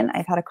the skin.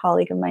 I've had a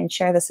colleague of mine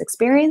share this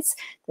experience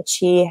that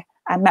she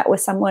I met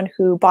with someone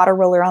who bought a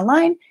roller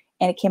online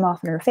and it came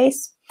off in her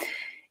face.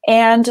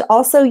 And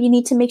also you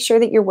need to make sure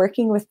that you're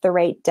working with the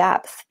right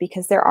depth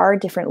because there are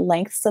different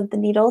lengths of the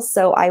needles.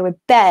 So I would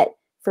bet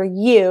for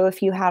you,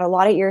 if you had a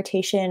lot of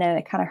irritation and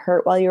it kind of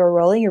hurt while you were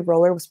rolling, your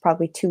roller was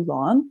probably too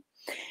long.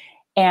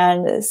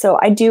 And so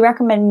I do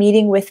recommend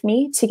meeting with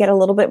me to get a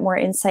little bit more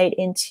insight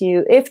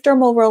into if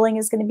dermal rolling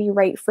is going to be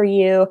right for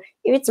you,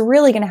 if it's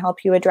really going to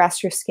help you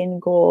address your skin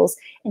goals,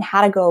 and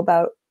how to go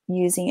about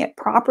using it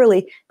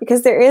properly,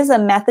 because there is a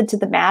method to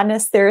the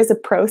madness. There is a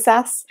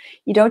process.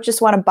 You don't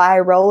just want to buy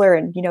a roller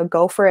and,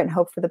 go for it and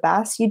hope for the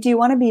best. You do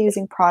want to be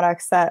using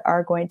products that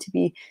are going to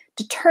be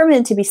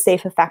determined to be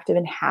safe, effective,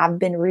 and have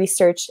been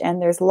researched.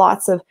 And there's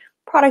lots of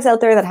products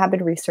out there that have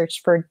been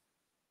researched for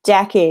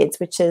decades,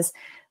 which is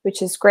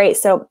great.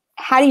 So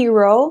how do you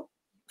roll?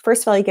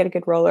 First of all, you get a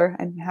good roller.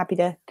 I'm happy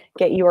to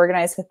get you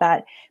organized with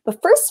that.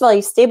 But first of all,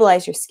 you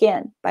stabilize your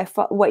skin by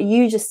what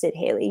you just did,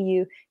 Hayley.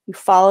 You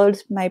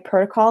followed my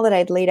protocol that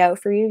I'd laid out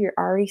for you. You're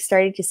already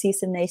starting to see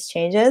some nice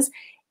changes.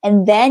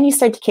 And then you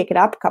start to kick it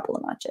up a couple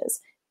of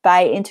notches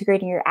by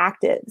integrating your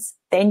actives.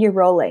 Then you're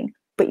rolling.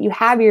 But you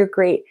have your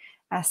great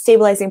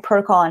stabilizing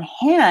protocol on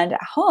hand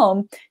at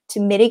home to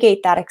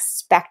mitigate that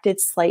expected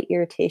slight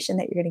irritation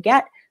that you're going to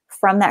get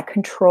from that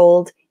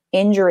controlled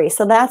injury.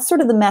 So that's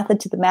sort of the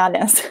method to the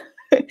madness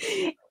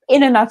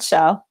in a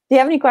nutshell. Do you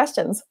have any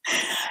questions?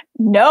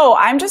 No,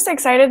 I'm just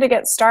excited to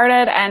get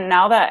started. And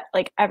now that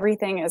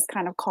everything is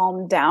kind of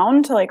calmed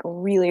down to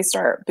really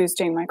start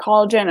boosting my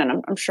collagen,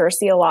 and I'm sure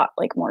see a lot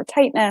more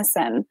tightness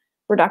and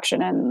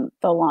reduction in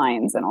the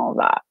lines and all of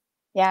that.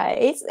 Yeah,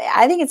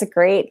 I think it's a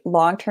great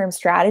long-term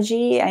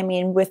strategy. I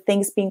mean, with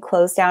things being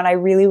closed down, I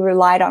really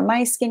relied on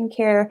my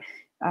skincare,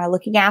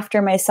 looking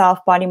after myself,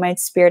 body, mind,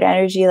 spirit,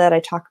 energy that I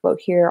talk about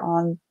here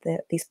on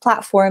these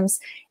platforms,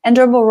 and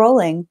dermal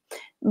rolling.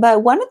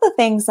 But one of the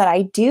things that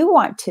I do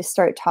want to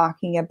start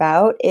talking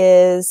about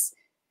is,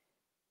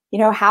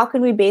 how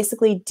can we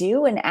basically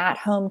do an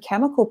at-home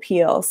chemical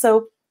peel?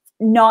 So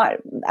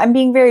I'm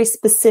being very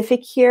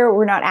specific here.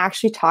 We're not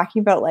actually talking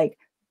about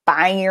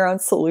buying your own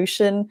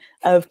solution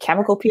of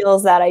chemical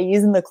peels that I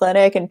use in the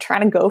clinic and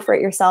trying to go for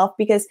it yourself,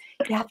 because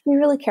you have to be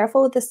really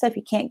careful with this stuff.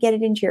 You can't get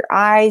it into your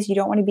eyes. You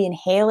don't want to be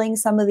inhaling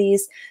some of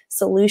these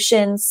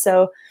solutions.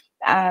 So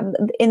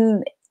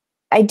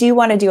I do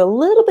want to do a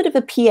little bit of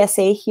a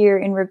PSA here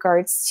in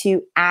regards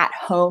to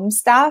at-home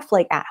stuff,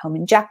 like at-home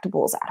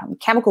injectables, at-home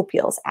chemical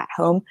peels,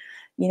 at-home,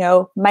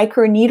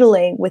 micro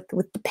needling with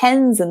the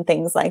pens and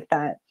things like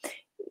that.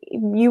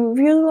 You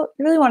really,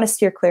 really want to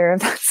steer clear of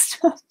that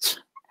stuff.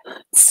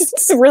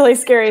 It's really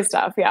scary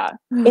stuff. Yeah,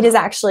 it is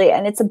actually.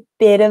 And it's a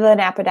bit of an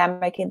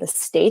epidemic in the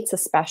States,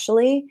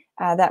 especially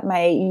that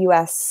my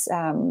US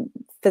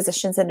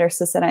physicians and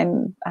nurses that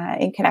I'm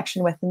in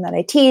connection with and that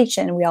I teach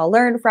and we all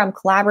learn from,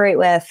 collaborate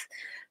with.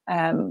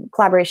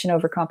 Collaboration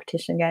over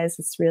competition, guys.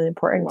 It's really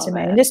important to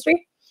my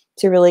industry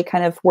to really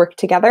kind of work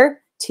together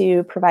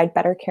to provide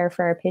better care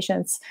for our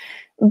patients.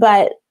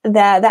 But the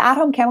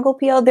at-home chemical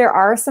peel, there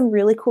are some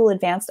really cool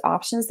advanced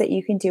options that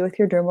you can do with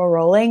your dermal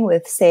rolling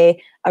with,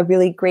 say, a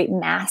really great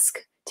mask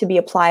to be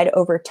applied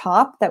over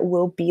top that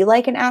will be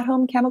like an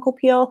at-home chemical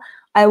peel.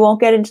 I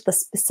won't get into the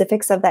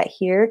specifics of that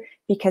here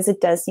because it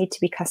does need to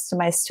be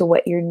customized to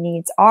what your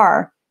needs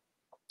are.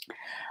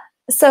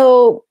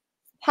 So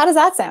how does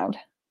that sound?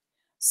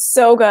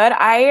 So good.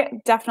 I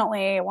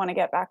definitely want to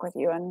get back with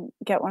you and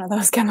get one of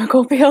those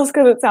chemical peels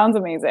because it sounds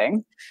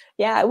amazing.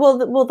 Yeah, well,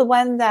 the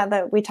one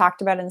that we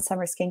talked about in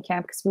summer skin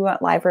camp, because we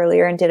went live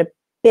earlier and did a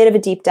bit of a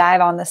deep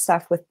dive on this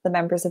stuff with the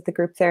members of the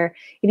group there.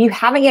 If you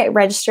haven't yet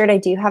registered, I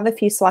do have a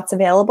few slots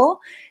available.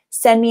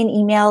 Send me an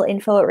email,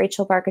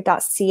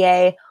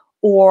 info@RachelVarga.ca,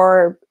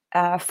 or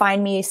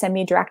find me, send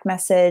me a direct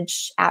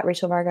message at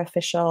Rachel Varga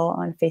Official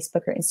on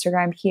Facebook or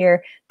Instagram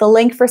here. The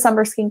link for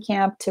Summer Skin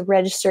Camp to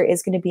register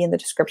is going to be in the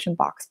description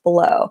box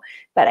below.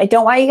 But I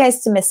don't want you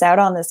guys to miss out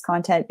on this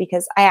content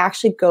because I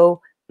actually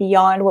go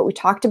beyond what we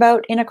talked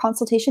about in a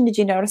consultation. Did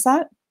you notice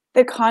that?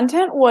 The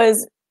content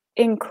was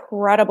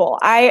incredible.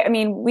 I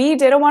mean, we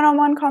did a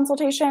one-on-one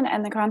consultation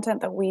and the content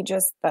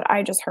that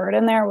I just heard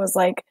in there was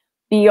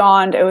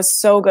beyond. It was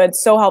so good,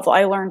 so helpful.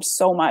 I learned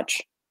so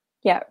much.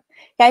 Yeah.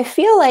 I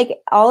feel like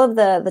all of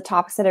the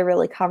topics that I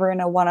really cover in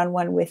a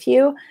one-on-one with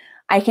you,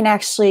 I can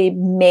actually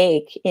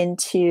make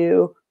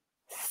into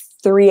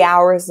 3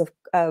 hours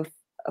of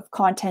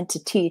content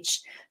to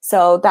teach.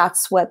 So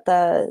that's what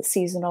the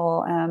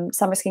seasonal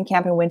summer skin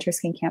camp and winter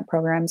skin camp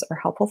programs are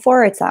helpful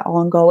for. It's that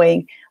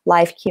ongoing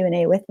live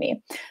Q&A with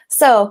me.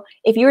 So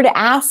if you were to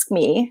ask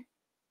me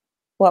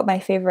what my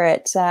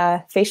favorite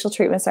facial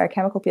treatments are,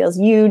 chemical peels,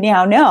 you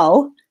now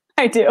know.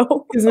 I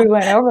do. Because we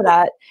went over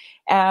that.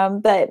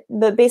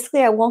 But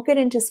basically, I won't get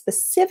into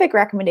specific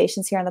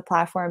recommendations here on the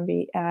platform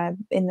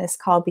in this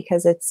call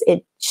because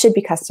it should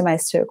be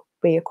customized to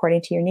be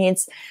according to your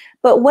needs.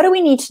 But what do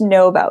we need to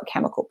know about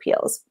chemical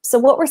peels? So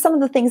what were some of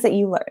the things that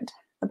you learned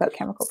about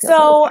chemical peels?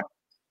 So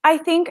I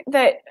think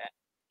that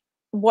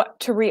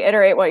to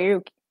reiterate what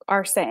you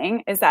are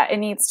saying is that it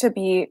needs to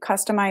be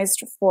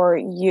customized for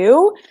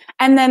you.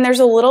 And then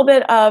there's a little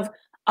bit of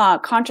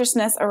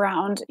consciousness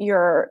around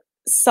your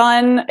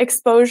sun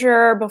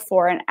exposure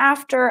before and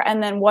after,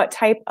 and then what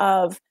type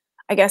of,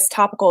 I guess,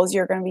 topicals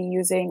you're going to be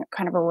using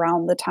kind of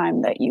around the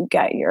time that you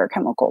get your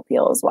chemical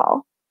peel as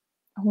well.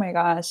 Oh my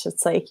gosh,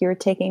 it's like you were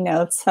taking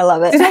notes. I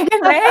love it. Did I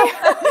get an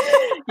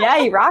A? Yeah,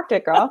 you rocked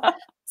it, girl.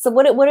 So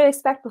what to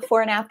expect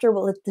before and after?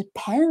 Well, it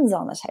depends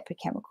on the type of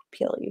chemical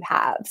peel you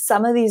have.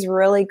 Some of these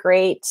really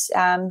great,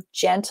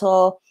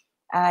 gentle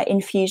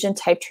infusion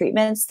type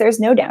treatments, there's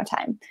no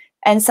downtime.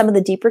 And some of the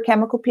deeper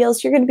chemical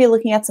peels, you're going to be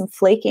looking at some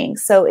flaking.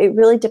 So it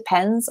really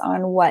depends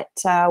on what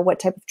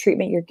type of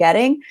treatment you're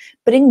getting.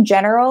 But in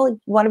general,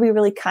 you want to be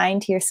really kind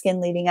to your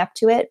skin leading up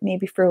to it.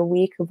 Maybe for a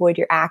week, avoid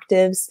your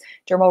actives,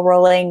 dermal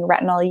rolling,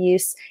 retinol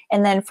use.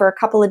 And then for a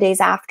couple of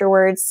days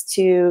afterwards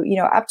to,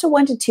 up to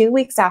 1 to 2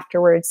 weeks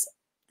afterwards,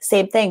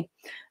 same thing.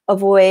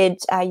 Avoid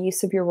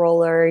use of your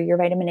roller, your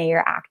vitamin A,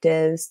 your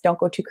actives. Don't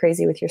go too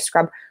crazy with your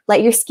scrub.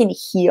 Let your skin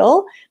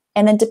heal.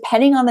 And then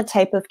depending on the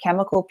type of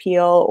chemical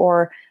peel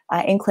or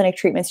in-clinic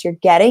treatments you're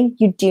getting,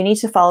 you do need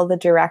to follow the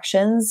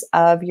directions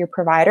of your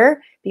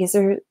provider, because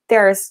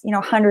there's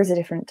hundreds of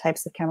different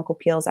types of chemical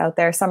peels out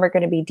there. Some are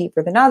going to be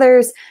deeper than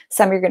others.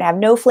 Some you're going to have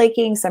no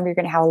flaking. Some you're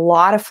going to have a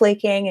lot of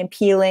flaking and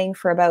peeling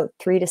for about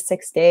 3 to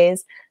 6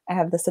 days. I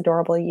have this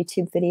adorable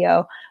YouTube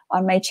video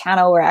on my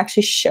channel where I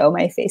actually show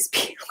my face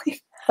peeling.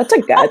 That's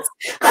a guts.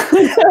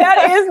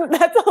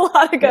 That's a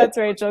lot of guts,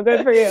 Rachel.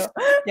 Good for you.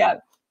 Yeah.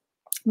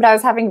 But I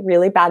was having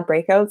really bad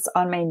breakouts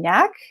on my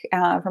neck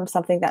from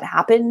something that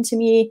happened to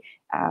me.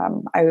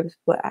 I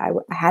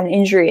had an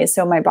injury, and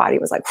so my body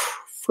was like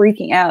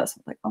freaking out. So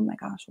I'm like, oh my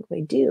gosh, what do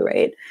I do,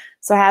 right?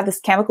 So I had this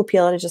chemical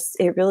peel, and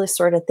it really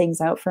sorted things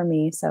out for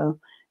me. So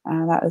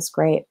that was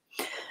great.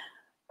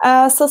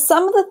 So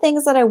some of the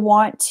things that I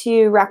want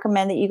to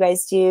recommend that you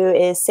guys do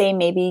is, say,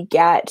 maybe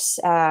get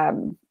a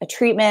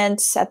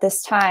treatment at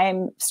this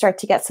time, start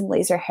to get some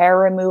laser hair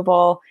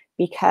removal,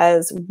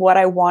 because what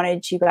I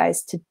wanted you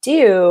guys to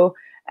do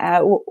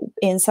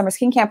in Summer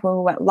Skin Camp when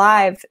we went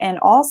live, and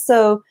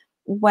also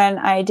when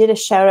I did a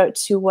shout out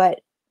to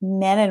what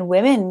men and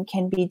women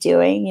can be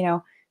doing,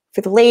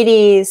 for the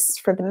ladies,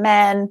 for the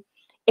men,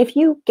 if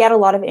you get a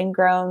lot of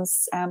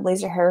ingrowns,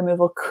 laser hair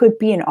removal could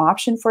be an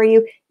option for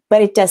you,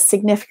 but it does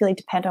significantly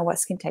depend on what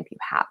skin type you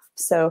have.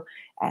 So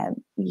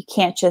you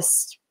can't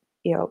just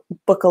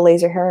book a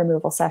laser hair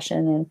removal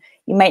session, and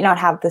you might not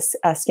have this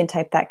skin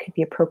type that could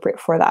be appropriate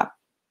for that.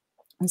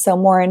 And so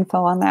more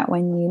info on that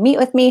when you meet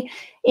with me.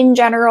 In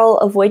general,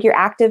 avoid your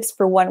actives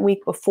for 1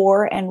 week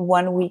before and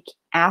 1 week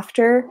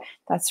after.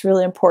 That's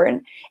really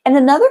important. And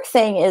another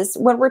thing is,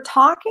 when we're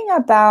talking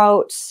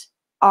about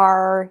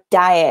our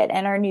diet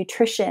and our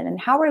nutrition and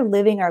how we're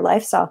living our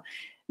lifestyle,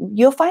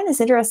 you'll find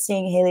this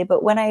interesting, Hayley,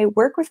 but when I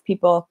work with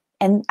people,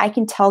 and I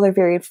can tell they're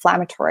very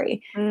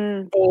inflammatory.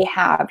 They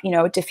have,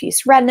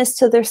 diffuse redness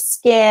to their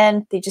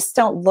skin. They just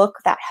don't look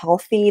that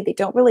healthy. They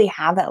don't really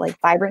have that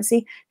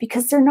vibrancy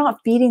because they're not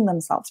feeding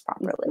themselves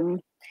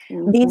properly.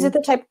 These are the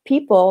type of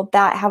people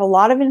that have a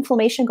lot of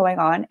inflammation going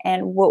on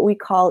and what we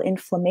call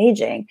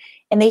inflammaging.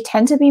 And they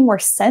tend to be more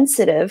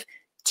sensitive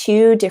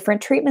to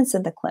different treatments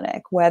in the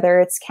clinic,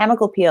 whether it's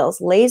chemical peels,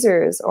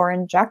 lasers, or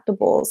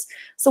injectables.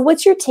 So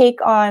what's your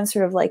take on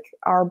sort of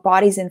our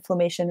body's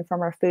inflammation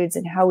from our foods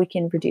and how we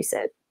can reduce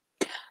it?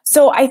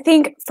 So I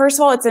think, first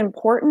of all, it's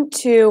important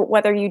to,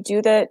 whether you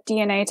do the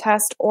DNA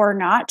test or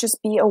not,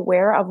 just be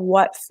aware of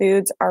what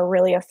foods are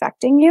really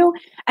affecting you.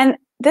 And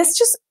this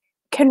just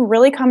can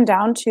really come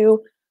down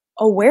to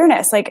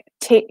awareness,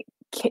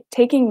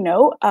 taking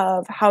note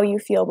of how you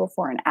feel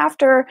before and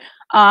after,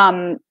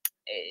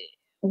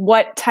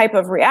 what type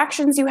of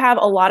reactions you have.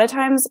 A lot of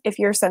times, if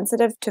you're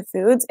sensitive to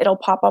foods, it'll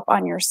pop up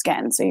on your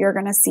skin. So you're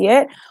going to see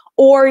it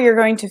or you're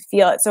going to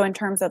feel it. So in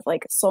terms of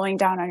slowing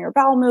down on your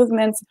bowel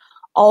movements,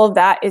 all of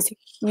that is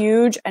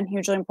huge and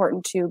hugely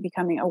important to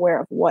becoming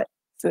aware of what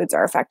foods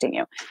are affecting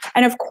you.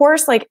 And of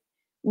course,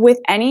 with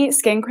any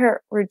skincare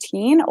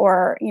routine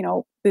or,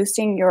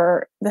 boosting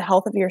the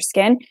health of your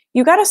skin,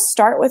 you got to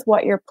start with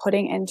what you're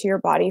putting into your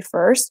body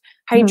first.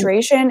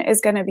 Hydration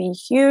is going to be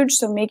huge.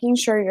 So making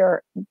sure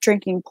you're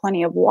drinking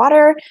plenty of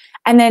water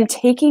and then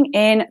taking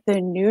in the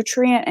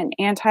nutrient and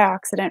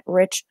antioxidant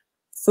rich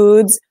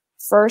foods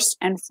first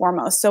and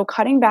foremost. So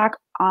cutting back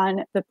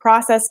on the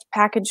processed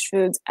packaged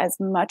foods as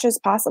much as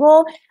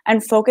possible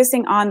and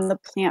focusing on the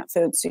plant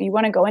foods. So you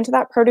want to go into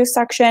that produce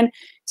section,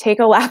 take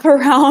a lap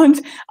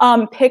around,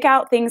 pick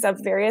out things of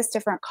various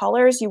different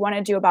colors. You want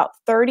to do about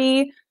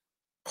 30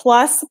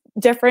 plus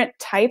different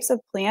types of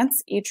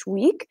plants each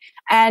week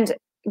and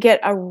get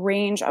a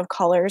range of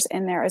colors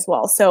in there as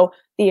well. So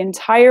the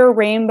entire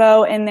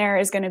rainbow in there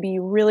is going to be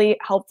really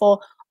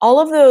helpful. All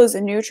of those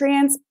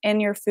nutrients in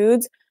your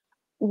foods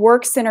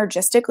work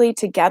synergistically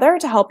together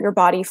to help your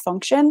body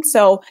function.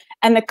 So,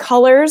 and the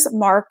colors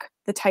mark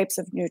the types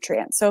of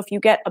nutrients. So if you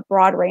get a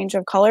broad range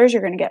of colors,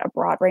 you're going to get a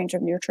broad range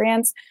of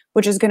nutrients,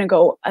 which is going to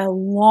go a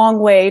long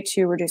way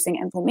to reducing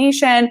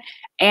inflammation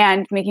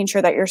and making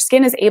sure that your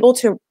skin is able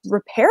to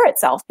repair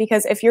itself.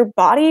 Because if your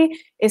body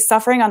is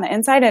suffering on the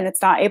inside and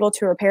it's not able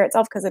to repair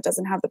itself because it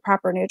doesn't have the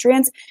proper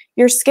nutrients,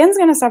 your skin's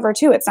going to suffer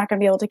too. It's not going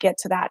to be able to get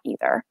to that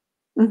either.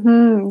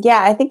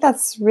 Yeah, I think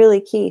that's really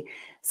key.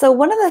 So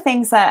one of the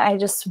things that I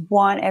just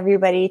want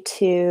everybody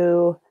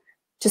to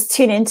just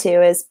tune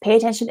into is pay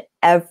attention to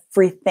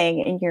everything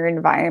in your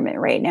environment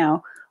right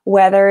now,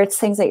 whether it's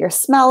things that you're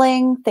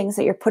smelling, things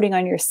that you're putting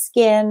on your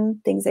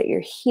skin, things that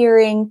you're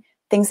hearing,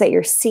 things that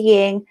you're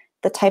seeing,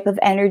 the type of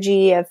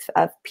energy of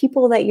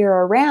people that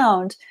you're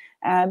around,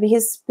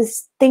 because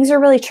things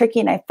are really tricky.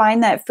 And I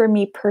find that for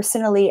me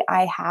personally,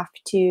 I have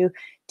to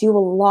do a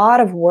lot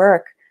of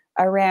work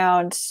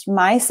around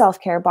my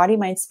self-care, body,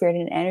 mind, spirit,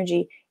 and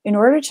energy in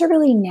order to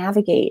really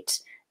navigate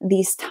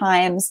these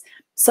times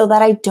so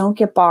that I don't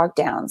get bogged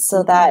down,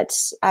 so that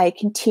I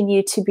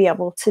continue to be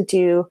able to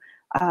do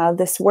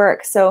this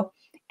work. So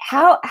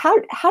how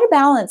to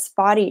balance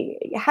body?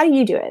 How do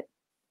you do it?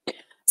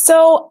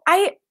 So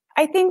I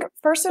think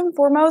first and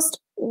foremost,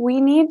 we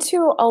need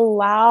to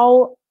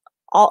allow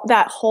all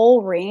that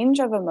whole range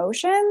of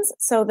emotions.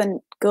 So the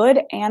good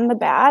and the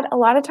bad. A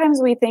lot of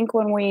times we think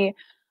when we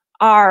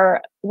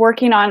are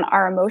working on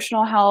our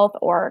emotional health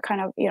or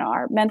kind of,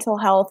 our mental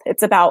health,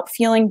 it's about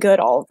feeling good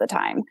all of the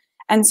time.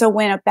 And so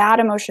when a bad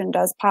emotion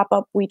does pop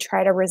up, we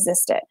try to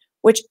resist it,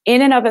 which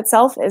in and of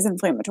itself is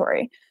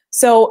inflammatory.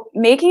 So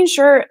making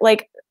sure,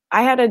 like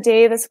I had a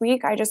day this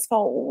week, I just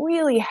felt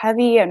really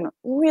heavy and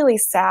really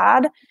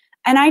sad.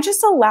 And I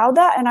just allowed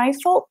that and I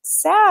felt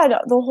sad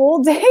the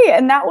whole day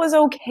and that was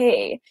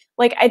okay.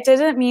 Like it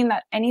didn't mean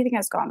that anything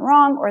has gone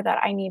wrong or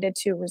that I needed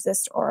to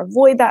resist or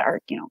avoid that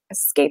or,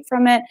 escape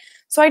from it.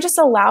 So I just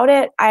allowed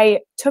it. I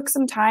took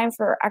some time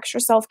for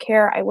extra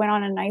self-care. I went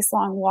on a nice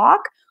long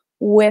walk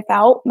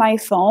without my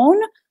phone.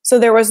 So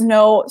there was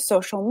no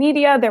social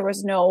media. There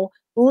was no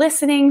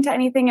listening to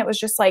anything. It was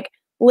just like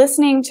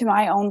listening to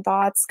my own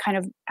thoughts, kind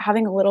of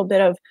having a little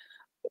bit of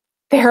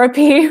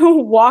therapy,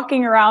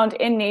 walking around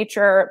in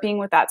nature, being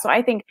with that. So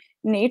I think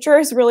nature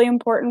is really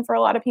important for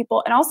a lot of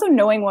people and also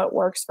knowing what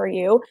works for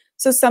you.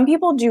 So some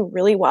people do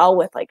really well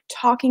with like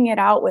talking it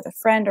out with a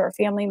friend or a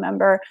family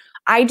member.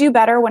 I do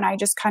better when I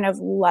just kind of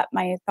let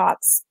my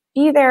thoughts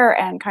be there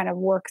and kind of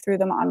work through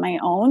them on my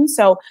own.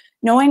 So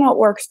knowing what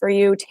works for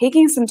you,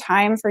 taking some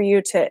time for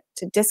you to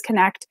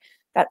disconnect.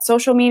 That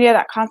social media,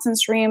 that constant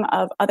stream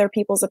of other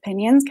people's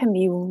opinions can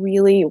be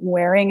really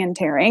wearing and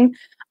tearing.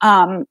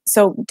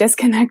 So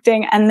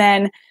disconnecting and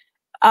then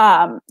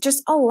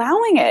just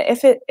allowing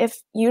it.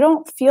 If you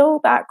don't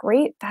feel that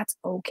great, that's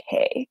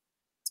okay.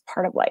 It's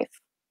part of life.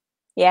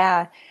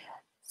 Yeah.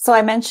 So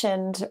I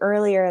mentioned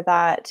earlier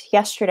that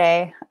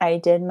yesterday I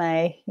did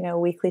my,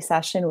 weekly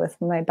session with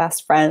my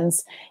best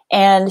friends,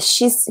 and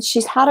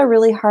she's had a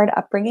really hard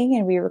upbringing,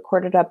 and we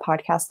recorded a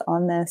podcast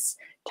on this,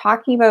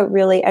 talking about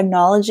really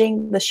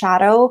acknowledging the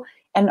shadow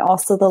and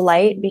also the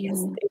light,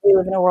 because if we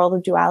live in a world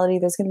of duality,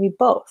 there's going to be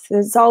both.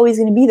 There's always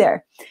going to be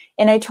there.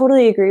 And I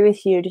totally agree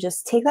with you to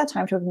just take that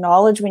time to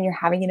acknowledge when you're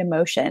having an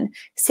emotion.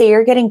 Say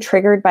you're getting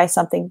triggered by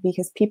something,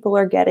 because people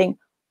are getting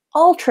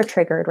ultra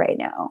triggered right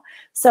now.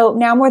 So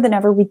now more than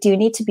ever, we do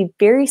need to be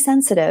very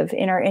sensitive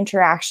in our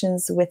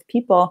interactions with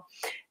people,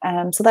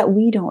 so that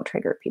we don't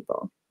trigger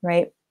people,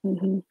 right?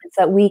 So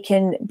that we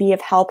can be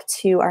of help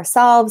to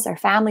ourselves, our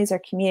families,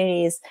 our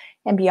communities,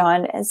 and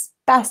beyond as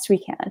best we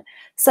can.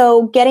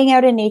 So getting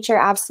out in nature,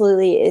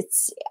 absolutely.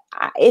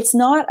 It's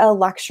not a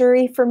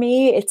luxury for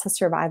me. It's a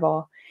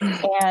survival.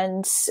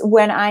 And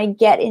when I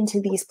get into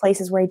these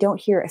places where I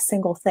don't hear a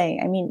single thing,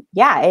 I mean,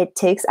 yeah, it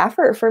takes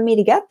effort for me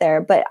to get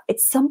there, but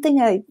it's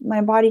something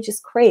my body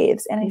just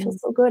craves, and I feel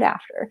so good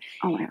after.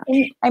 Oh my gosh.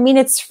 And, I mean,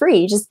 it's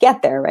free. Just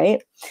get there,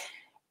 right?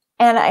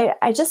 And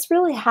I just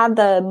really had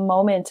the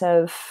moment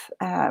of,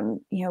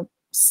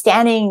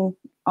 standing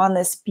on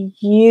this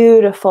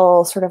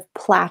beautiful sort of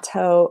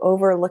plateau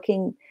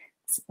overlooking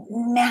this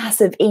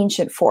massive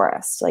ancient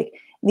forest. Like,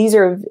 these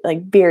are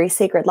like very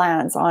sacred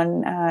lands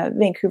on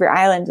Vancouver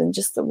Island, and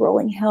just the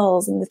rolling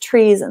hills and the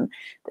trees and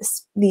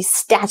these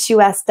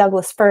statuesque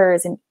Douglas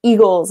firs and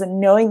eagles, and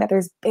knowing that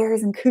there's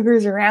bears and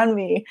cougars around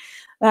me.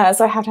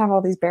 So I have to have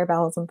all these bear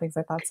bells and things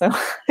like that, so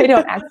I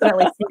don't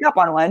accidentally sneak up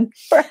on one.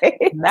 Right.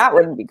 That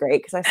wouldn't be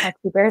great, because I saw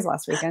 2 bears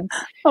last weekend.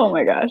 Oh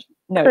my gosh.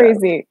 No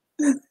Crazy.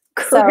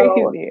 So,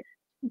 Crazy.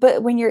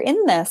 but when you're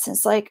in this,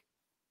 it's like,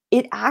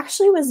 it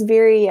actually was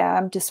very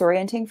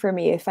disorienting for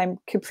me, if I'm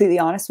completely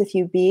honest with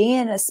you, being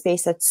in a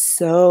space that's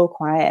so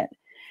quiet.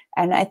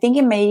 And I think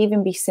it may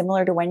even be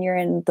similar to when you're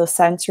in those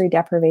sensory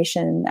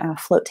deprivation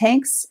float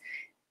tanks.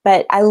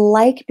 But I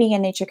like being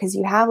in nature because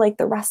you have like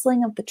the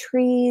rustling of the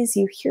trees,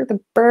 you hear the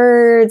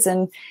birds,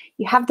 and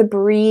you have the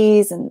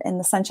breeze and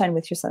the sunshine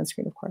with your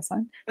sunscreen, of course,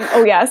 on.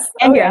 Oh, yes.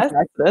 And oh, your yes.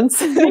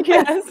 antioxidants.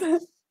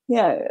 Yes.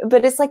 Yeah.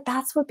 But it's like,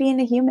 that's what being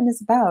a human is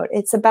about.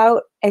 It's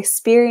about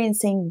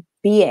experiencing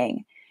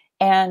being.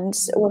 And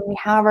when we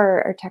have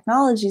our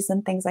technologies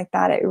and things like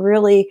that, it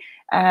really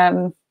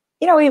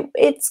you know,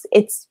 is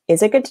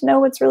it good to know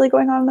what's really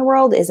going on in the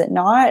world? Is it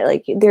not?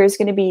 Like, there's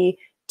going to be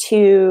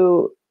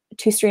two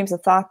streams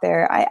of thought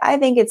there. I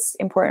think it's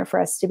important for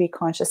us to be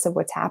conscious of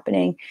what's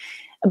happening,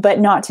 but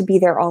not to be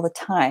there all the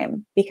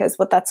time, because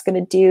what that's going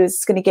to do is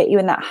it's going to get you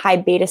in that high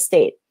beta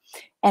state.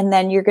 And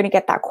then you're going to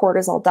get that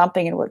cortisol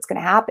dumping, and what's going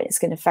to happen? It's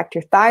going to affect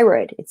your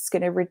thyroid. It's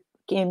going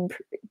to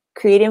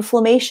create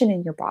inflammation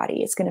in your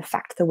body. It's going to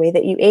affect the way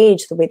that you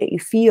age, the way that you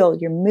feel,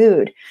 your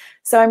mood.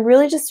 So I'm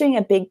really just doing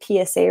a big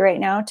PSA right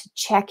now to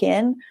check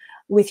in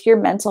with your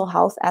mental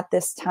health at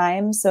this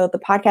time. So the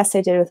podcast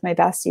I did with my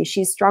bestie,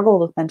 she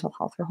struggled with mental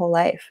health her whole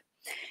life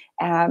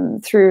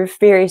through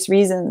various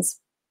reasons.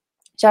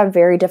 She had a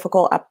very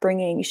difficult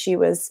upbringing. She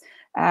was,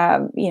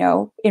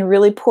 in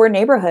really poor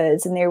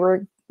neighborhoods, and there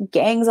were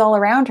gangs all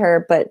around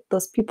her, but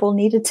those people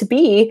needed to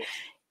be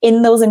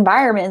in those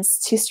environments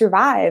to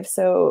survive.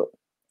 So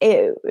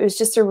it was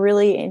just a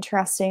really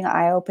interesting,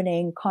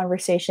 eye-opening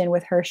conversation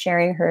with her,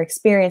 sharing her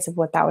experience of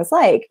what that was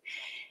like.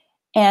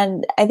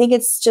 And I think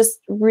it's just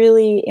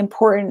really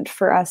important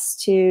for us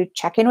to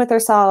check in with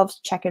ourselves,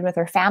 check in with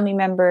our family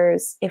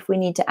members. If we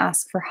need to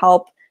ask for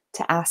help,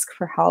 to ask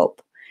for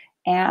help.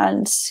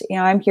 And,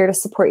 I'm here to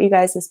support you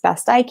guys as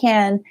best I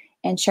can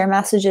and share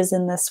messages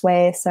in this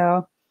way.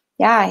 So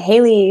yeah,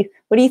 Hayley,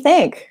 what do you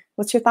think?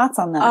 What's your thoughts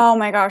on that? Oh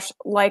my gosh,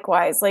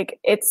 likewise. Like,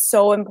 it's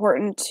so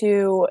important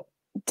to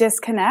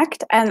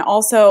disconnect and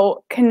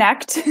also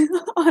connect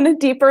on a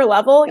deeper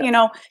level,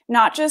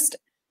 not just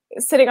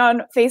sitting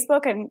on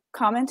Facebook and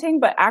commenting,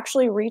 but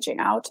actually reaching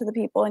out to the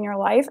people in your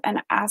life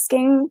and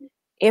asking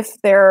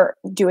if they're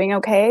doing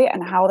okay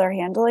and how they're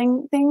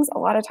handling things. A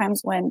lot of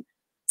times when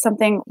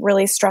something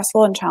really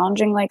stressful and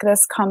challenging like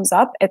this comes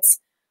up, it's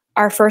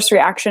our first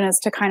reaction is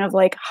to kind of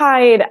like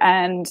hide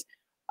and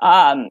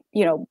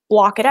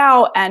block it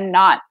out and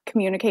not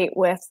communicate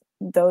with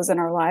those in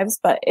our lives.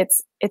 But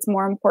it's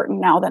more important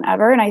now than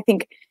ever. And I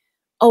think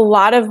a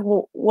lot of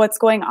what's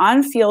going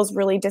on feels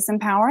really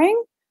disempowering.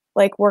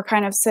 Like, we're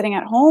kind of sitting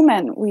at home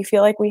and we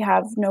feel like we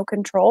have no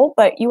control,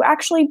 but you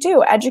actually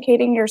do.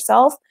 Educating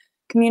yourself,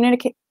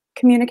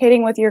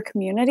 communicating with your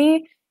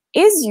community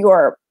is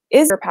your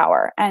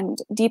power, and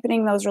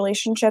deepening those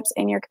relationships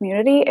in your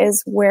community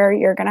is where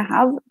you're going to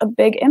have a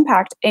big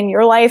impact in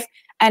your life,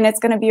 and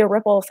it's going to be a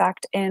ripple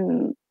effect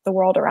in the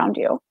world around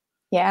you.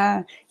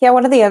 Yeah.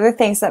 One of the other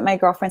things that my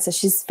girlfriend says,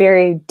 she's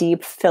very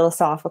deep,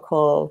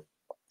 philosophical,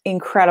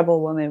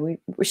 incredible woman.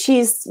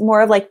 She's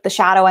more of like the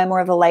shadow, I'm more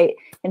of the light,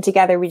 and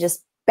together we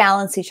just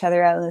balance each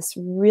other out in this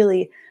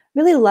really,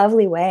 really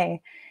lovely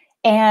way.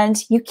 And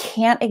you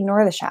can't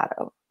ignore the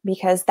shadow,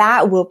 because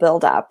that will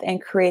build up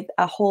and create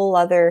a whole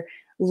other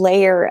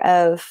layer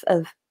of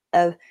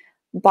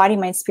body,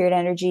 mind, spirit,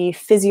 energy,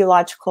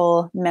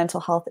 physiological, mental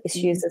health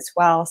issues as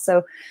well.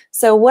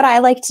 So what I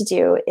like to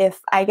do,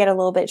 if I get a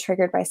little bit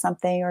triggered by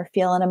something or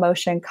feel an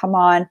emotion come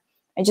on,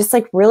 I just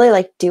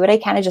really do what I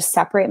can to just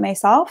separate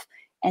myself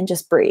and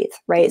just breathe,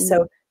 right?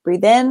 So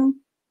breathe in,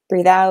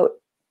 breathe out.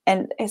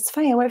 And it's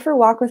funny, I went for a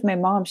walk with my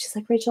mom. She's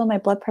like, Rachel, my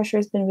blood pressure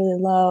has been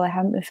really low. I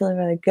haven't been feeling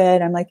really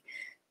good. I'm like,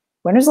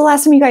 when was the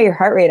last time you got your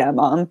heart rate up,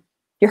 Mom?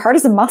 Your heart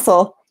is a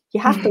muscle. You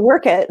have to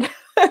work it.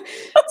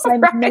 So I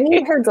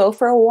made her go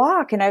for a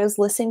walk, and I was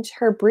listening to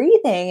her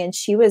breathing, and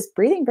she was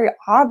breathing very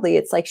oddly.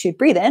 It's like she'd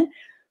breathe in,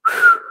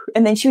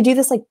 and then she would do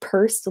this like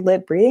pursed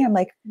lip breathing. I'm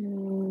like,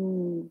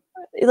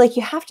 like,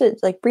 you have to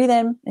like breathe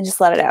in and just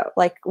let it out.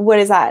 Like, what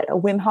is that? A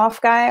Wim Hof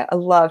guy? I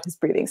love his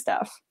breathing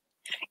stuff.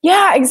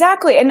 Yeah,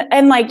 exactly.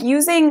 And like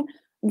using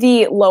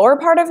the lower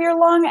part of your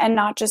lung and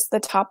not just the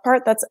top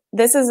part.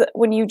 This is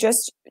when you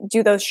just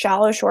do those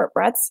shallow, short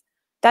breaths.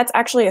 That's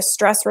actually a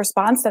stress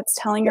response that's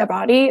telling your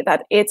body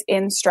that it's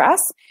in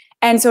stress.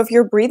 And so if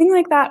you're breathing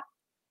like that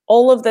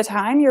all of the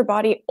time, your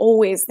body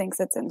always thinks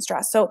it's in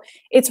stress. So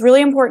it's really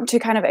important to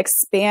kind of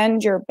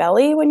expand your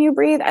belly when you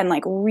breathe and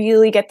like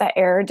really get that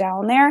air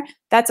down there.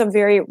 That's a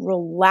very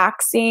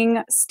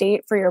relaxing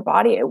state for your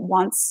body. It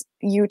wants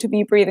you to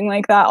be breathing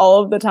like that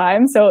all of the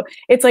time. So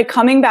it's like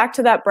coming back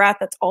to that breath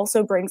that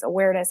also brings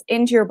awareness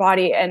into your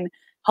body and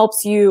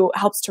helps to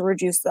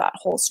reduce that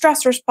whole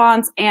stress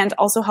response, and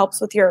also helps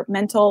with your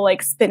mental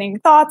like spinning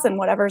thoughts and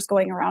whatever's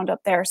going around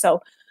up there.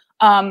 So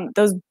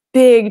those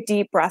big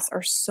deep breaths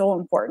are so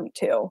important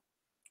too.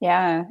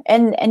 Yeah.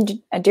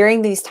 And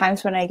during these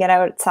times when I get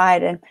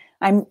outside and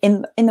I'm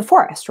in the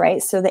forest,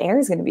 right? So the air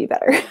is going to be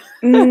better.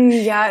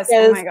 Yes.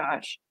 Oh my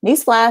gosh.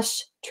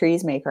 Newsflash,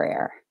 trees make our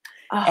air.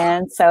 Oh.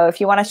 And so if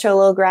you want to show a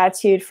little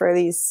gratitude for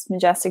these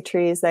majestic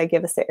trees that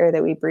give us the air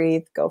that we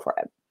breathe, go for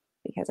it.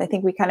 Because I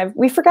think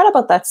we forget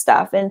about that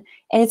stuff. And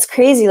it's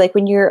crazy. Like,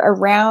 when you're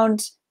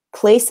around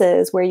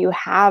places where you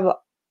have,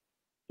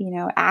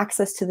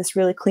 access to this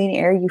really clean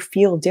air, you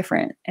feel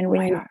different. And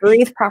when you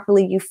breathe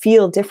properly, you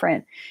feel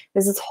different.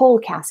 There's this whole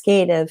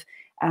cascade of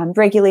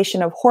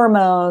regulation of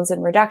hormones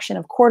and reduction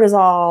of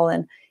cortisol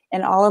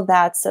and all of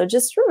that. So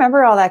just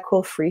remember all that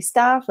cool free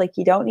stuff. Like,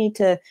 you don't need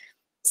to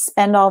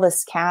spend all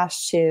this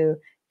cash to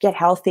get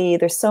healthy.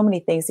 There's so many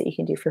things that you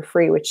can do for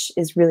free, which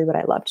is really what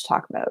I love to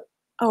talk about.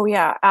 Oh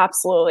yeah,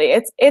 absolutely.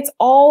 It's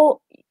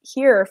all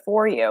here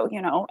for you,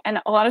 you know, and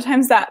a lot of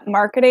times that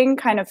marketing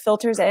kind of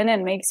filters in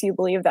and makes you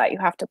believe that you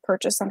have to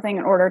purchase something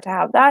in order to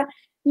have that.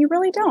 You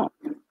really don't.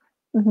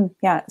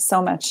 Yeah,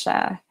 so much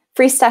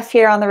free stuff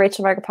here on the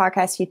Rachel Varga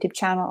podcast, YouTube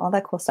channel, all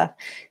that cool stuff.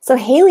 So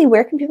Hayley,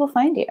 where can people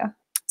find you?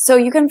 So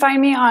you can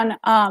find me on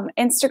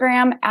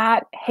Instagram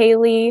at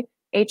Hayley,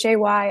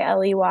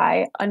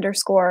 HAYLEY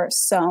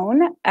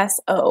 _Sohn,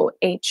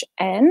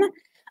 SOHN.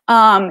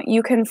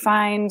 You can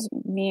find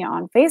me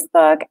on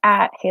Facebook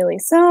at Hayley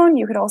Sohn.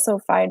 You could also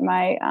find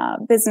my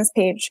business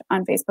page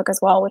on Facebook as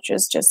well, which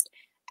is just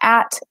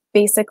at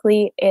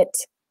Basically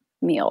It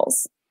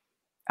Meals.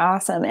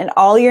 Awesome. And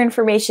all your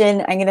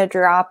information I'm going to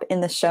drop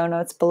in the show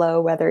notes below,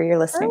 whether you're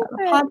listening on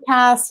the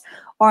podcast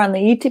or on the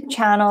YouTube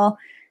channel.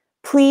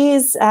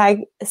 Please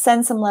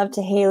send some love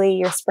to Hayley.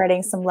 You're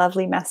spreading some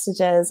lovely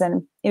messages.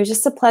 And it was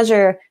just a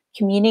pleasure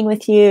communing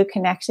with you,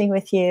 connecting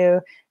with you,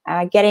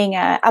 getting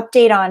an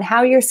update on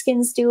how your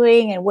skin's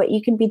doing and what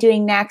you can be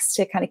doing next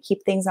to kind of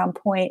keep things on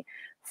point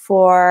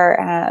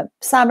for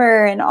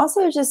summer. And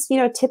also just, you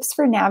know, tips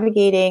for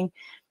navigating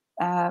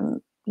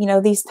you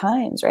know, these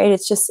times, right?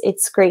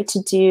 It's great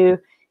to do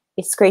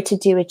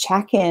a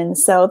check-in.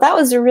 So that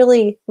was a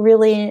really,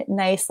 really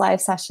nice live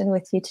session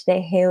with you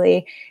today,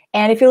 Hayley.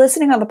 And if you're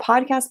listening on the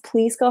podcast,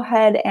 please go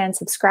ahead and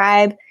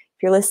subscribe. If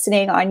you're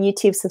listening on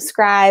YouTube,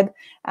 subscribe,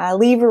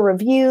 leave a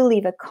review,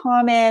 leave a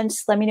comment.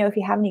 Let me know if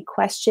you have any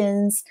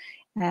questions.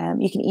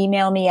 You can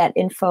email me at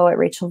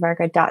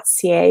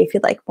info@RachelVarga.ca if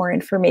you'd like more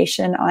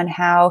information on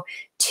how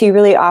to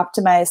really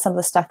optimize some of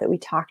the stuff that we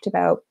talked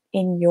about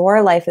in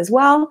your life as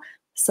well,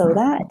 so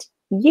that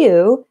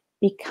you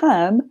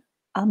become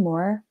a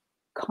more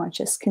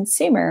conscious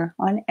consumer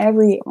on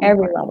every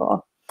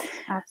level.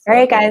 Absolutely. All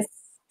right, guys.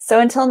 So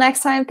until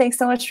next time, thanks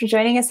so much for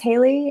joining us,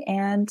 Hayley,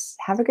 and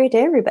have a great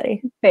day,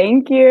 everybody.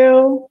 Thank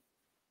you.